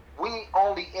 we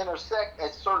only intersect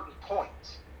at certain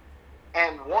points.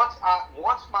 And once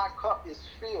my cup is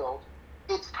filled,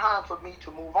 it's time for me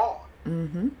to move on.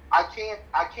 Mm-hmm. I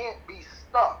can't be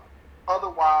stuck.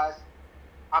 Otherwise,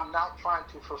 I'm not trying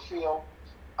to fulfill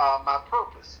my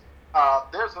purpose.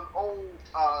 There's an old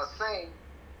saying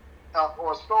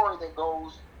or a story that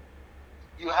goes,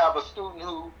 you have a student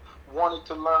who wanted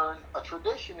to learn a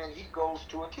tradition, and he goes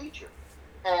to a teacher.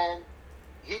 And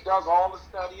he does all the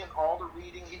studying, all the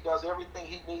reading, he does everything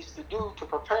he needs to do to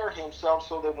prepare himself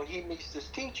so that when he meets this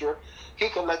teacher, he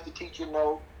can let the teacher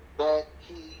know that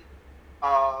he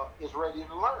is ready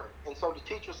to learn. And so the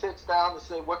teacher sits down and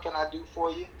says, what can I do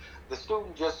for you? The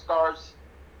student just starts,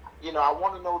 I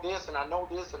want to know this, and I know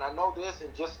this, and I know this,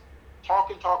 and just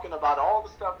talking about all the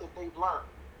stuff that they've learned.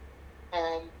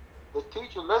 And the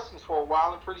teacher listens for a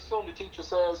while, and pretty soon the teacher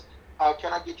says,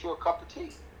 can I get you a cup of tea?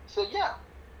 He said, yeah.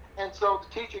 And so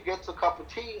the teacher gets a cup of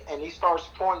tea, and he starts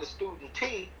pouring the student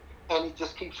tea, and he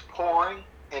just keeps pouring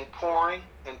and pouring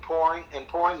and pouring and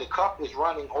pouring. The cup is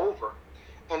running over.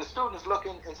 And the student is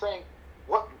looking and saying,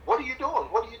 what are you doing?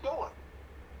 What are you doing?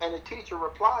 And the teacher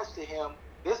replies to him,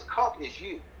 this cup is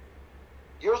you.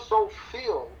 You're so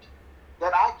filled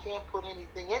that I can't put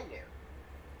anything in there.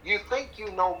 You think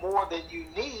you know more than you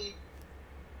need,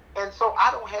 and so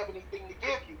I don't have anything to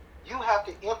give you. You have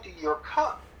to empty your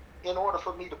cup in order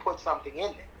for me to put something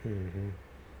in there. Mm-hmm.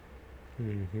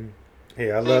 Mm-hmm.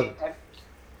 Hey, I love it.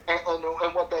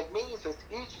 And what that means is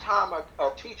each time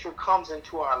a teacher comes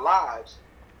into our lives,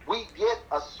 we get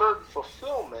a certain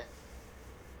fulfillment,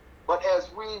 but as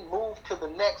we move to the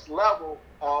next level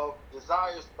of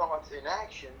desires, thoughts, and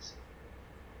actions,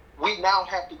 we now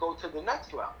have to go to the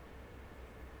next level.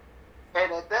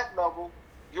 And at that level,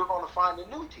 you're going to find a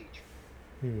new teacher.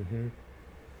 Mm-hmm.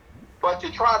 But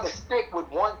to try to stick with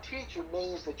one teacher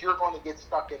means that you're going to get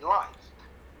stuck in life.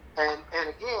 And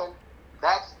again,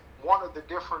 that's one of the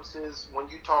differences when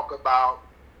you talk about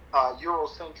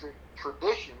Eurocentric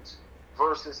traditions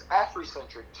versus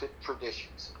Afrocentric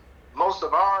traditions. Most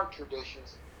of our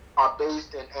traditions are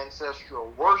based in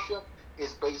ancestral worship.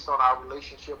 It's based on our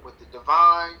relationship with the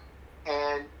divine,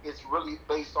 and it's really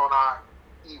based on our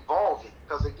evolving.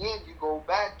 Because again, you go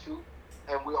back to,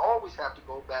 and we always have to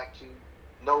go back to,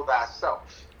 know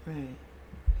thyself. Right.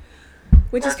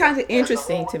 Which is kind of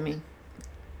interesting to me.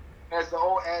 As the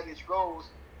old adage goes,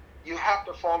 you have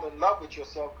to fall in love with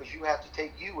yourself because you have to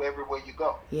take you everywhere you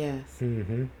go. Yes.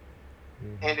 Mm-hmm.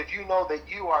 Mm-hmm. And if you know that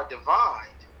you are divine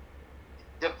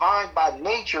by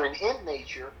nature and in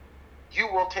nature, you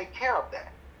will take care of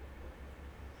that.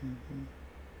 Mm-hmm.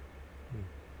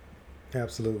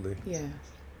 Absolutely. Yes.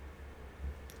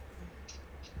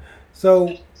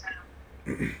 So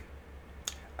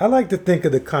I like to think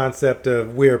of the concept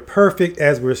of we're perfect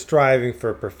as we're striving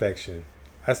for perfection.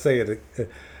 I say it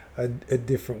a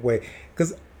different way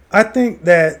because I think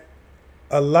that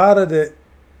a lot of the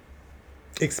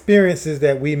experiences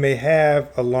that we may have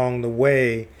along the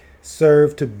way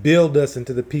serve to build us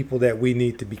into the people that we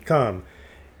need to become.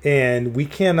 And we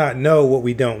cannot know what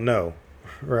we don't know,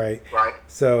 right? Right.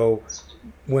 So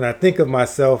when I think of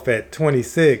myself at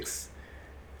 26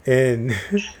 and,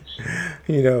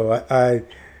 you know,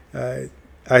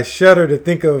 I shudder to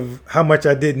think of how much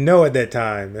I didn't know at that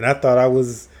time. And I thought I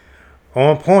was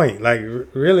on point. Like,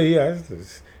 really, I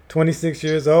was 26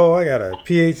 years old. I got a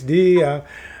PhD.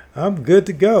 I'm good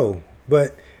to go.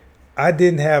 But I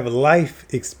didn't have life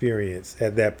experience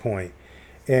at that point.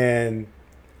 And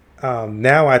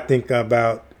now I think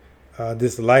about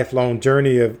this lifelong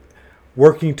journey of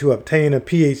working to obtain a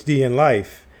PhD in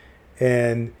life.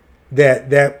 And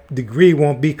that degree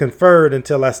won't be conferred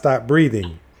until I stop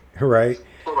breathing. Right?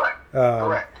 Correct.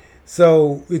 Correct.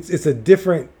 So it's a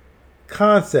different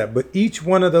concept, but each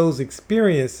one of those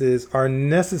experiences are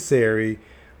necessary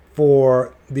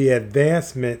for the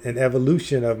advancement and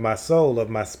evolution of my soul, of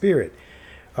my spirit.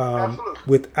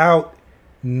 Without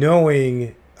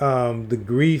knowing the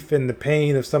grief and the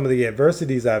pain of some of the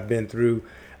adversities I've been through,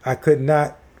 I could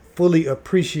not fully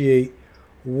appreciate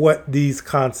what these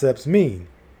concepts mean.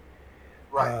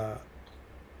 Right.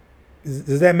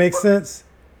 Does that make sense?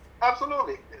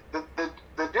 Absolutely.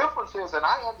 The difference is, and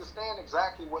I understand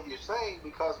exactly what you're saying,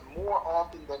 because more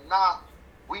often than not,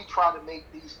 we try to make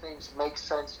these things make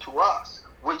sense to us,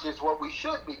 which is what we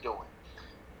should be doing.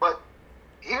 But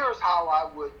here's how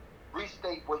I would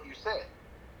restate what you said.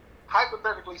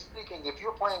 Hypothetically speaking, if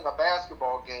you're playing a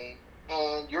basketball game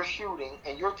and you're shooting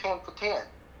and you're 10 for 10,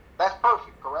 that's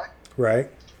perfect, correct?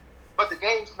 Right. But the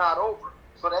game's not over.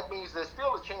 So that means there's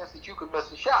still a chance that you could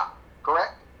miss a shot,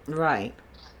 correct? Right.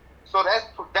 So that's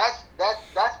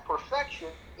perfection.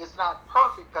 It's not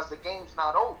perfect because the game's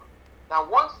not over. Now,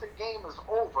 once the game is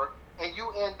over and you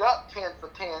end up 10 for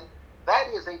 10, that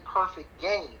is a perfect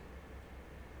game.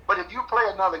 But if you play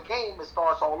another game, it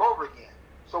starts all over again.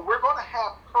 So we're going to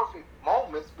have perfect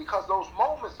moments because those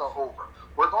moments are over.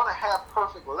 We're going to have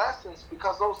perfect lessons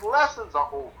because those lessons are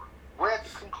over. We're at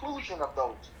the conclusion of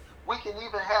those. We can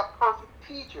even have perfect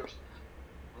teachers.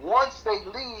 Once they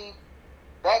leave,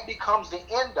 that becomes the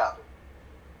end of it.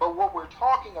 But what we're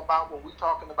talking about when we're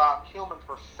talking about human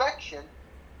perfection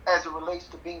as it relates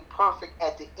to being perfect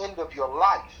at the end of your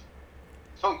life.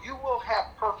 So you will have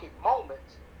perfect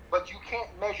moments, but you can't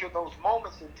measure those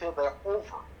moments until they're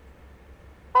over.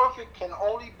 Perfect can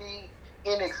only be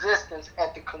in existence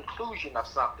at the conclusion of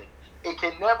something. It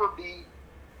can never be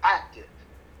active.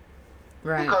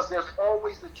 Right. Because there's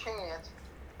always a chance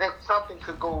that something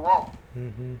could go wrong.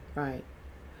 Mm-hmm. Right.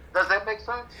 Does that make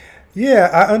sense? Yeah,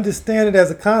 I understand it as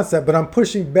a concept, but I'm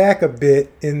pushing back a bit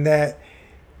in that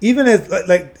even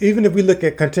if we look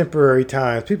at contemporary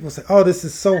times, people say, "Oh, this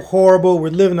is so horrible. We're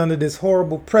living under this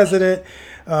horrible president.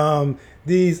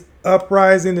 These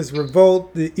uprising, this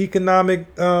revolt, the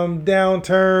economic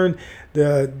downturn,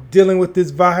 the dealing with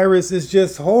this virus is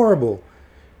just horrible."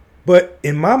 But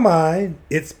in my mind,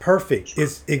 it's perfect.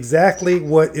 It's exactly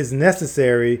what is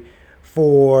necessary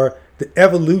for the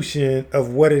evolution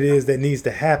of what it is that needs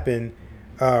to happen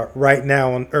right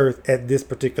now on Earth at this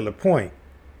particular point.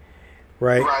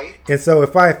 Right? And so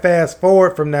if I fast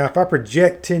forward from now, if I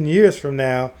project 10 years from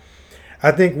now,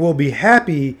 I think we'll be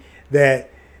happy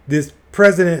that this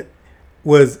president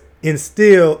was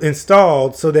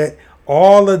installed so that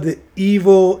all of the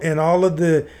evil and all of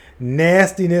the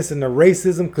nastiness and the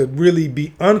racism could really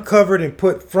be uncovered and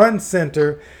put front and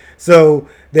center, so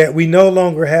that we no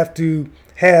longer have to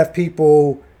have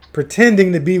people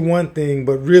pretending to be one thing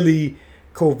but really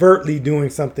covertly doing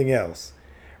something else,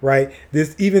 right?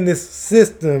 This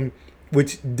system,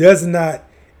 which does not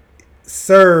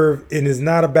serve and is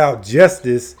not about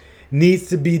justice, needs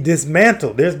to be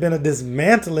dismantled. There's been a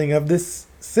dismantling of this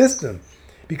system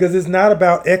because it's not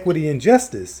about equity and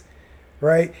justice,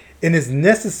 right? And it's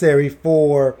necessary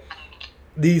for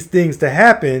these things to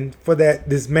happen for that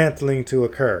dismantling to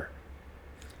occur.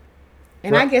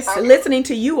 And I guess listening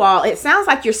to you all, it sounds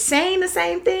like you're saying the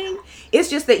same thing. It's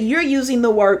just that you're using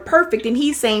the word perfect and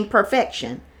he's saying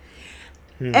perfection.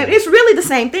 And it's really the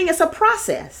same thing. It's a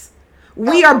process.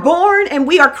 We are born and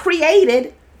we are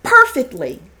created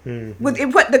perfectly.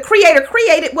 With what the Creator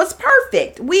created was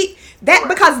perfect.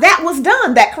 Because that was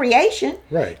done, that creation.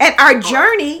 Right. And our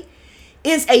journey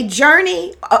is a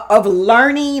journey of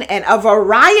learning and a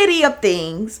variety of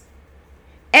things,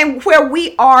 and where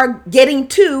we are getting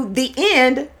to the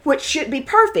end, which should be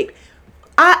perfect.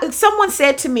 Someone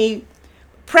said to me,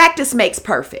 practice makes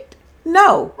perfect.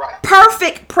 No,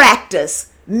 perfect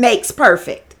practice makes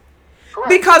perfect. Correct.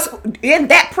 Because in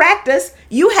that practice,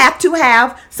 you have to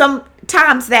have some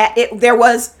times that there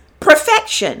was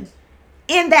perfection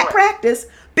in that practice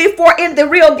before in the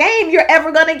real game you're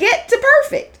ever going to get to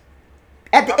perfect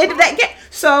at the end of that game.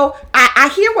 So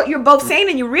I hear what you're both saying,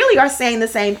 and you really are saying the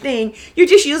same thing. You're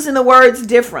just using the words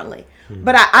differently.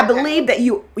 But I believe that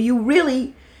you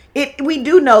really, we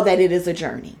do know that it is a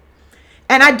journey.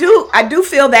 And I do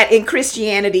feel that in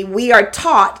Christianity, we are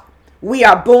taught we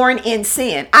are born in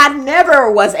sin. I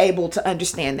never was able to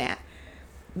understand that.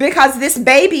 Because this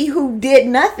baby who did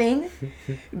nothing,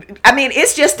 I mean,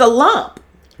 it's just a lump.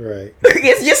 Right.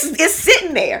 It's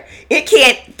sitting there. It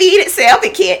can't feed itself.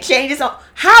 It can't change its own.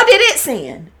 How did it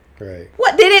sin? Right.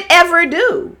 What did it ever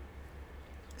do?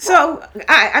 So,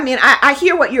 I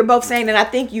hear what you're both saying, and I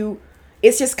think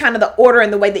it's just kind of the order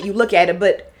and the way that you look at it.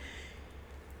 But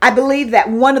I believe that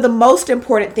one of the most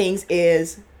important things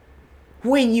is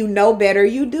when you know better,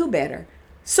 you do better.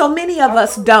 So many of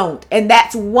us don't. And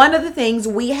that's one of the things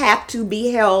we have to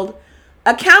be held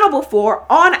accountable for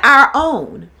on our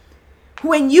own.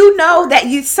 When you know that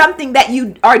something that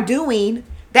you are doing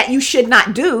that you should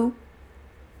not do,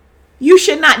 you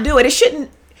should not do it. It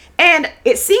shouldn't. And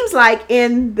it seems like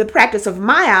in the practice of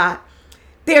Maya,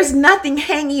 there's nothing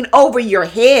hanging over your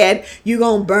head. You're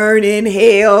going to burn in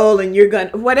hell and you're going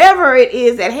to, whatever it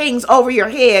is that hangs over your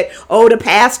head. Oh, the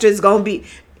pastor's going to be,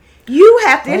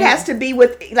 it has to be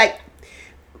within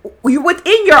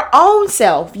your own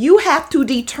self. You have to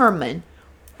determine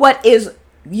what is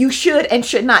you should and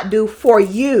should not do for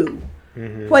you.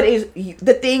 Mm-hmm. What is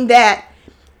the thing that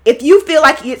if you feel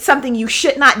like it's something you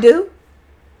should not do,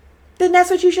 then that's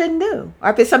what you shouldn't do.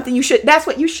 Or if it's something that's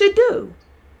what you should do.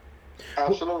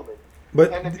 Absolutely.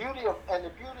 But and the beauty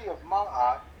of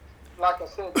Ma'at, like I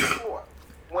said before,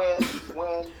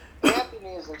 when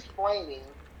Anthony is explaining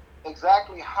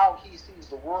exactly how he sees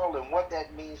the world and what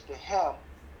that means to him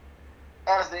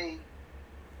as a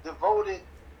devoted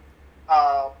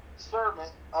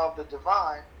servant of the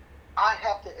divine, I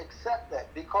have to accept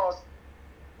that because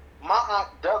Ma'at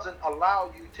doesn't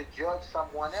allow you to judge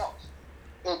someone else.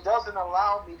 It doesn't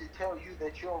allow me to tell you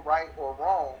that you're right or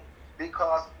wrong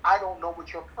because I don't know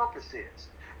what your purpose is.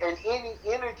 And any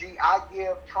energy I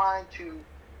give trying to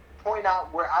point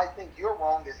out where I think you're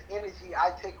wrong is energy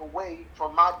I take away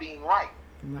from my being right.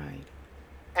 Right.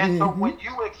 And so when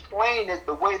you explain it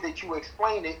the way that you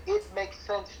explain it, it makes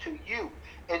sense to you.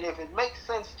 And if it makes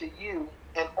sense to you,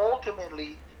 and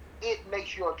ultimately it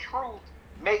makes your truth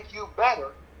make you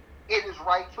better, it is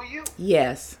right for you.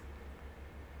 Yes.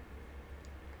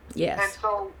 Yes. And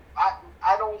so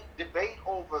I don't debate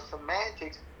over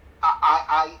semantics.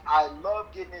 I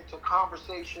love getting into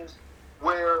conversations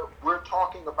where we're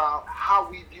talking about how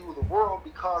we view the world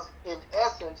because in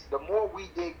essence, the more we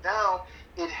dig down,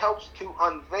 it helps to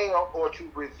unveil or to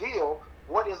reveal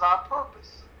what is our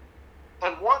purpose.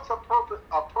 And once a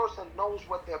person knows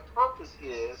what their purpose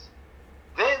is,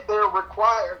 then they're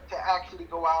required to actually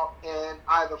go out and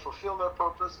either fulfill their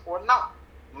purpose or not.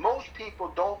 Most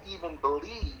people don't even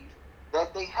believe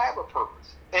that they have a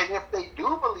purpose. And if they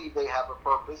do believe they have a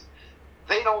purpose,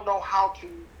 they don't know how to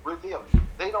reveal it.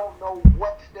 They don't know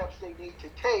what steps they need to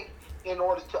take in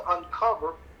order to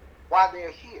uncover why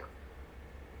they're here.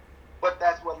 But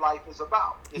that's what life is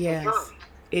about. It's a journey.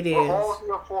 It is. We're all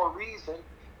here for a reason,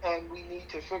 and we need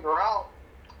to figure out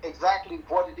exactly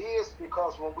what it is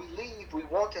because when we leave, we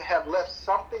want to have left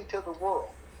something to the world.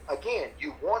 Again,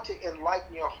 you want to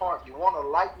enlighten your heart. You want to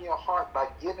lighten your heart by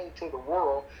giving to the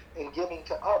world and giving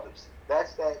to others.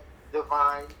 That's that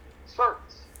divine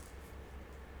service.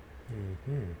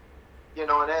 Mm-hmm. You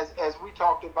know, and as we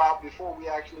talked about before we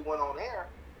actually went on air,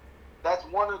 that's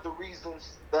one of the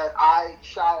reasons that I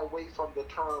shy away from the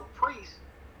term priest,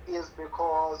 is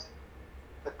because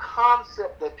the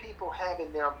concept that people have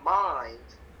in their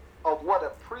minds of what a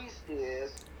priest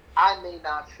is, I may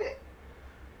not fit.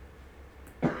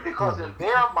 Because in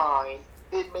their mind,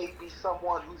 it may be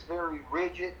someone who's very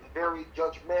rigid and very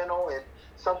judgmental, and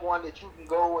someone that you can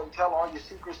go and tell all your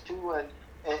secrets to and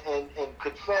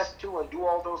confess to and do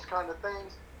all those kind of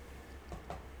things.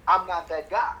 I'm not that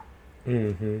guy.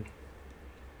 Mm-hmm.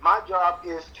 My job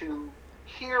is to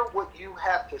hear what you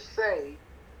have to say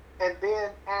and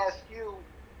then ask you,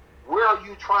 where are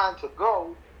you trying to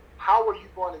go? How are you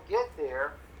going to get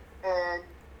there? And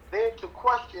then to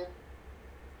question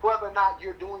whether or not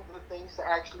you're doing the things to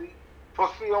actually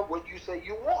fulfill what you say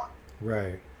you want.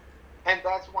 Right. And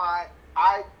that's why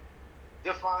I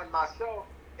define myself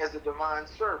as a divine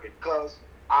servant, because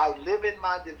I live in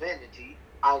my divinity.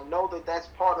 I know that that's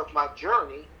part of my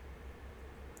journey.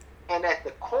 And at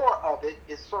the core of it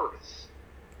is service.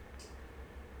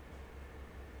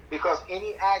 Because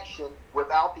any action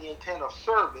without the intent of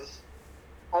service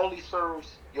only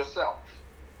serves yourself.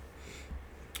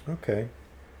 Okay.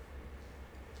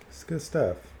 That's good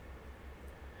stuff.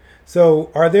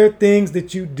 So, are there things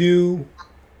that you do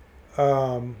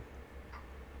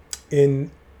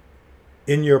in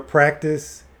your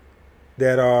practice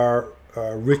that are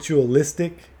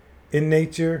ritualistic in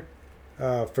nature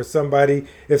for somebody?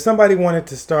 If somebody wanted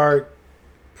to start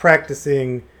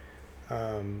practicing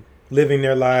living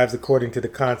their lives according to the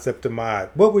concept of Ma'at,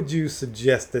 what would you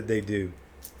suggest that they do?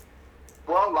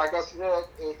 Well, like I said,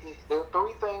 there are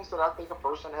three things that I think a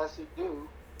person has to do.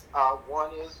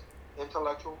 One is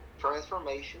intellectual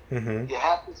transformation. Mm-hmm. You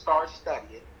have to start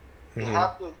studying. You Mm-hmm.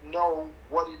 have to know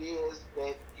what it is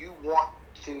that you want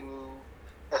to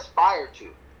aspire to.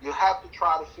 You have to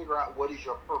try to figure out what is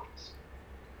your purpose.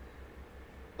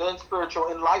 Then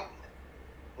spiritual enlightenment.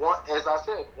 As I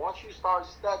said, once you start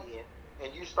studying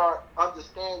and you start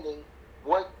understanding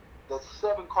what the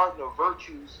 7 cardinal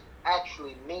virtues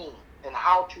actually mean and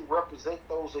how to represent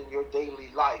those in your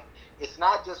daily life, it's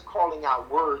not just calling out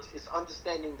words, it's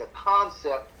understanding the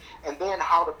concept and then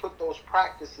how to put those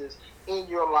practices in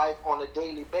your life on a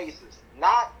daily basis.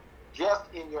 Not just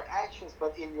in your actions,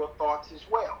 but in your thoughts as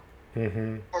well. Mm-hmm.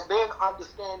 And then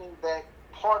understanding that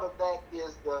part of that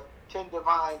is the 10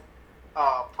 divine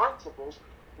principles,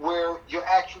 where you're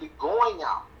actually going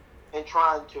out and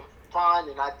trying to find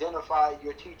and identify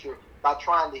your teacher by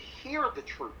trying to hear the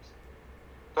truth,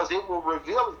 because it will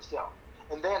reveal itself.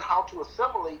 And then how to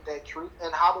assimilate that truth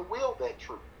and how to wield that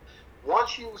truth.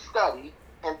 Once you study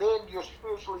and then you're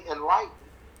spiritually enlightened,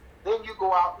 then you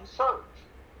go out and serve.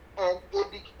 And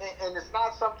it's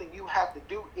not something you have to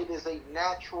do. It is a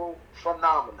natural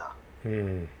phenomena.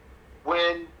 Mm.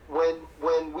 When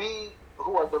we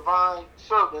who are divine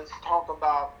servants talk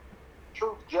about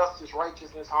truth, justice,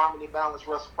 righteousness, harmony, balance,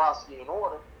 reciprocity, and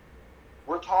order,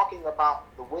 we're talking about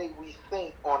the way we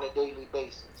think on a daily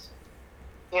basis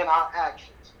in our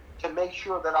actions, to make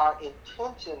sure that our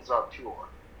intentions are pure.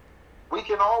 We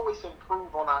can always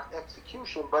improve on our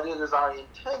execution, but it is our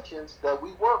intentions that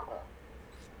we work on.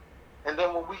 And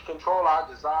then when we control our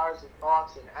desires and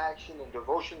thoughts and action and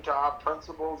devotion to our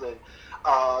principles and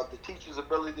the teacher's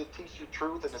ability to teach the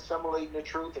truth and assimilating the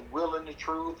truth and willing the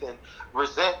truth and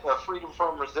freedom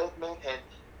from resentment and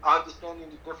understanding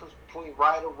the difference between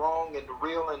right or wrong and the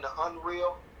real and the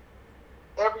unreal,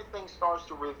 everything starts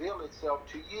to reveal itself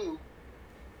to you,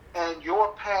 and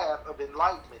your path of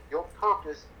enlightenment, your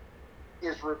purpose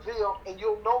is revealed, and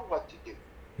you'll know what to do.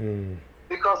 Mm.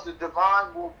 Because the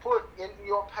divine will put in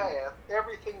your path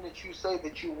everything that you say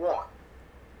that you want.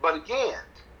 But again,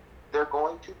 there are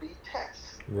going to be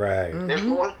tests. Right. Mm-hmm. There's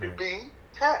going to be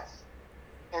tests.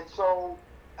 And so,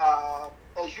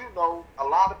 as you know, a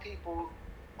lot of people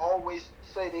always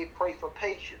say they pray for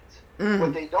patience.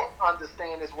 What they don't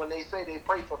understand is when they say they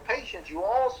pray for patience, you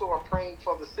also are praying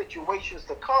for the situations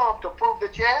to come to prove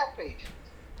that you have patience.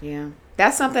 Yeah.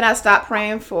 That's something I stopped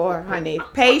praying for, honey.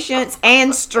 Patience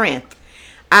and strength.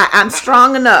 I'm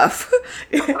strong enough.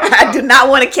 I do not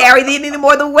want to carry any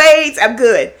more of the weights. I'm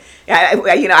good.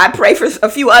 I pray for a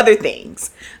few other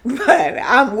things, but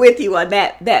I'm with you on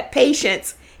that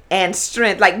patience and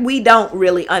strength. Like, we don't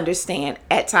really understand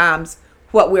at times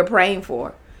what we're praying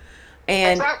for.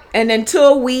 And Exactly. and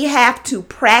until we have to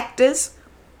practice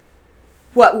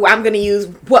what I'm going to use,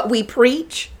 what we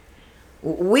preach,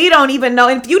 we don't even know.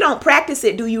 If you don't practice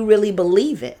it, do you really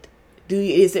believe it?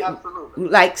 Is it Absolutely.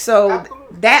 like so?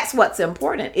 Absolutely. That's what's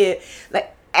important. It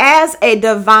like as a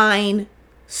divine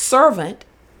servant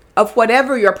of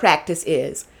whatever your practice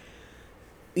is,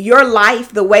 your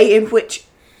life, the way in which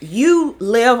you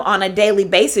live on a daily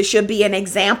basis, should be an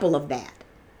example of that.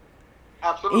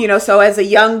 Absolutely. You know, so as a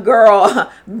young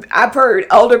girl, I've heard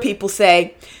older people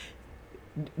say,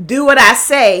 "Do what I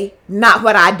say, not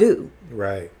what I do."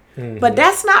 Right. Mm-hmm. But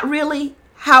that's not really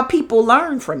how people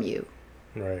learn from you.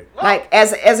 Right. Like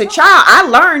as a child, I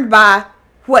learned by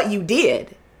what you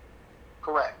did,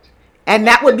 Correct. and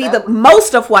that would be the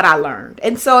most of what I learned.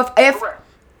 And so if Correct.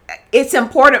 it's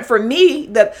important for me,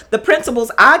 the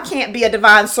principles, I can't be a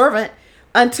divine servant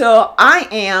until I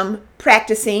am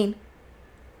practicing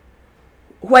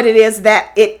what it is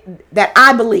that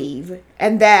I believe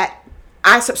and that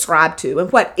I subscribe to, and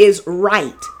what is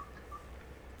right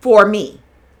for me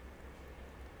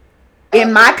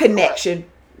in my connection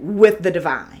with the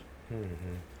divine.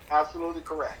 Absolutely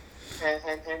correct.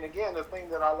 And again, the thing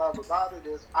that I love about it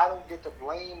is I don't get to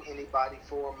blame anybody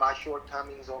for my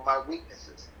shortcomings or my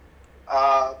weaknesses,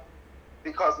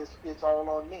 because it's all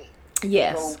on me.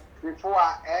 Yes. So before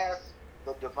I ask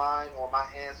the divine or my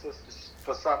ancestors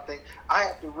for something, I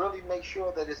have to really make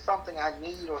sure that it's something I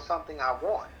need or something I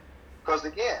want. Because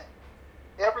again,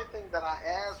 everything that I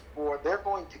ask for, they're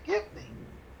going to give me.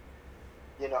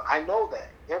 You know, I know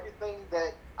that. Everything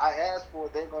that I ask for,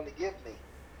 they're going to give me.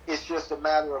 It's just a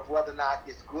matter of whether or not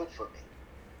it's good for me.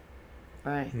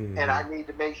 Right. Mm-hmm. And I need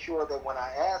to make sure that when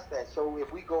I ask that, so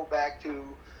if we go back to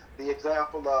the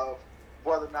example of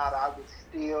whether or not I would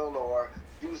steal or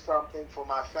do something for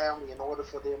my family in order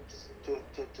for them to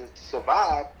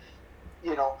survive,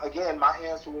 you know, again, my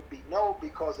answer would be no,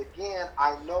 because again,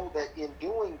 I know that in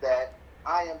doing that,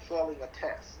 I am failing a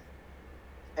test.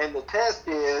 And the test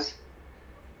is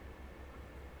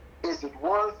it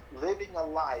worth living a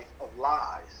life of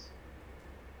lies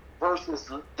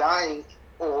versus dying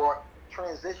or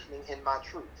transitioning in my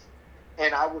truth?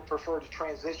 And I would prefer to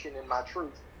transition in my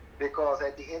truth, because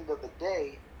at the end of the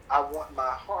day, I want my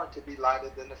heart to be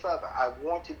lighter than the feather. I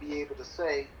want to be able to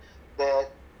say that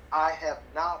I have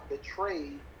not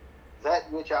betrayed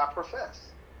that which I profess.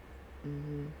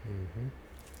 Mm-hmm. Mm-hmm.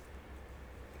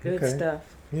 Good Okay.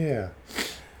 stuff. Yeah.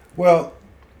 Well,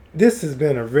 this has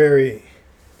been a very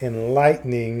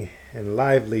enlightening and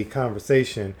lively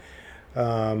conversation.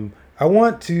 I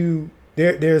want to.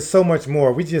 There's so much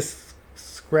more. We just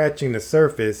scratching the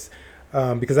surface,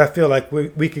 because I feel like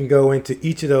we can go into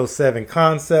each of those 7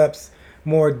 concepts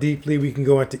more deeply. We can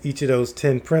go into each of those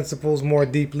 10 principles more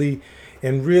deeply,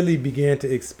 and really begin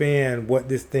to expand what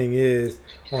this thing is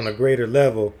on a greater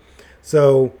level.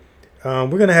 So we're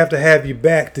going to have you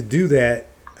back to do that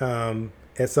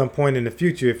at some point in the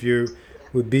future, if you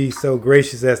would be so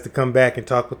gracious as to come back and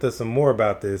talk with us some more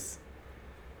about this.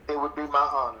 It would be my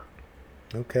honor.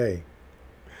 Okay.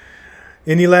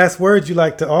 Any last words you'd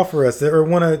like to offer us, or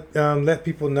want to let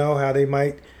people know how they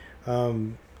might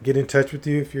get in touch with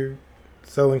you if you're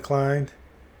so inclined?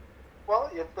 Well,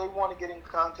 if they want to get in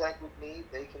contact with me,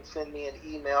 they can send me an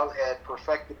email at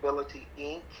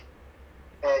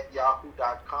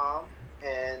perfectabilityinc@yahoo.com,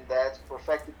 and that's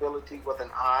perfectability with an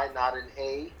I, not an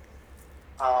A.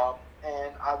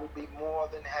 And I would be more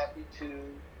than happy to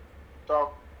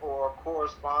talk or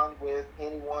correspond with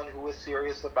anyone who is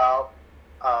serious about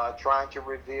trying to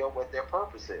reveal what their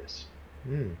purpose is.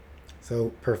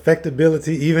 So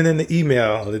perfectability, even in the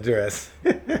email address.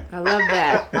 I love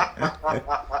that.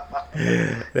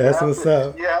 That's what's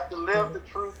up. You have to live the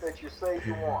truth that you say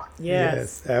you want.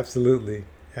 Yes. Absolutely.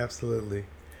 Absolutely.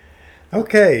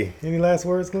 Okay. Any last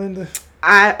words, Glenda?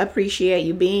 I appreciate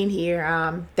you being here.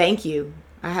 Thank you.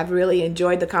 I have really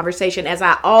enjoyed the conversation, as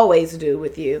I always do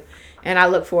with you. And I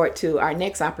look forward to our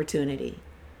next opportunity.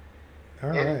 All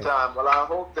right. Anytime. Well, I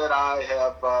hope that I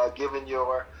have given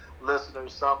your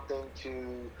listeners something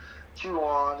to chew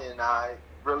on, and I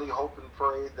really hope and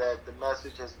pray that the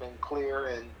message has been clear,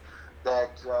 and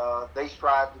that they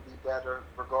strive to be better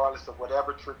regardless of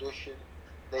whatever tradition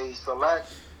they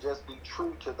select. Just be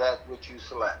true to that which you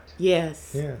select.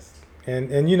 Yes. Yes.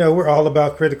 And you know, we're all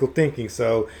about critical thinking.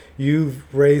 So you've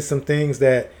raised some things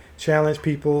that challenge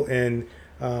people, and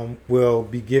will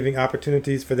be giving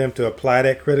opportunities for them to apply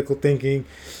that critical thinking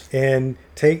and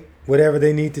take whatever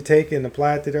they need to take and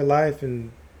apply it to their life,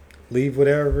 and leave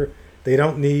whatever they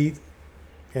don't need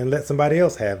and let somebody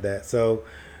else have that. So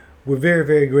we're very,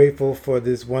 very grateful for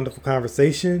this wonderful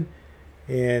conversation,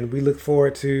 and we look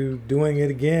forward to doing it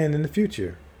again in the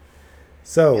future.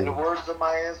 So, In the words of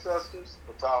my ancestors,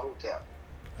 Ptah Hotep.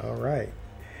 all right.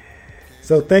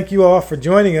 So thank you all for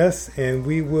joining us, and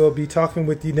we will be talking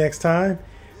with you next time.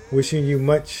 Wishing you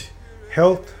much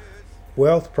health,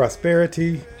 wealth,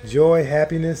 prosperity, joy,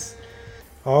 happiness,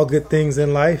 all good things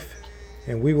in life.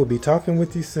 And we will be talking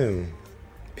with you soon.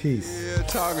 Peace. We're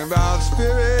talking about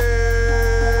spirit.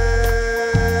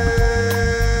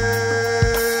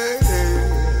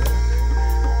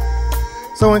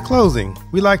 So in closing,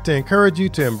 we like to encourage you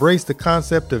to embrace the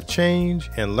concept of change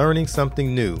and learning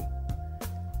something new.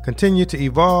 Continue to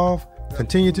evolve,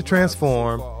 continue to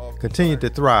transform, continue to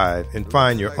thrive, and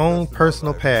find your own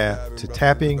personal path to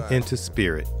tapping into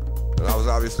spirit. And I was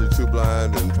obviously too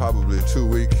blind and probably too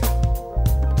weak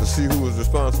to see who was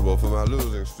responsible for my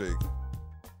losing streak.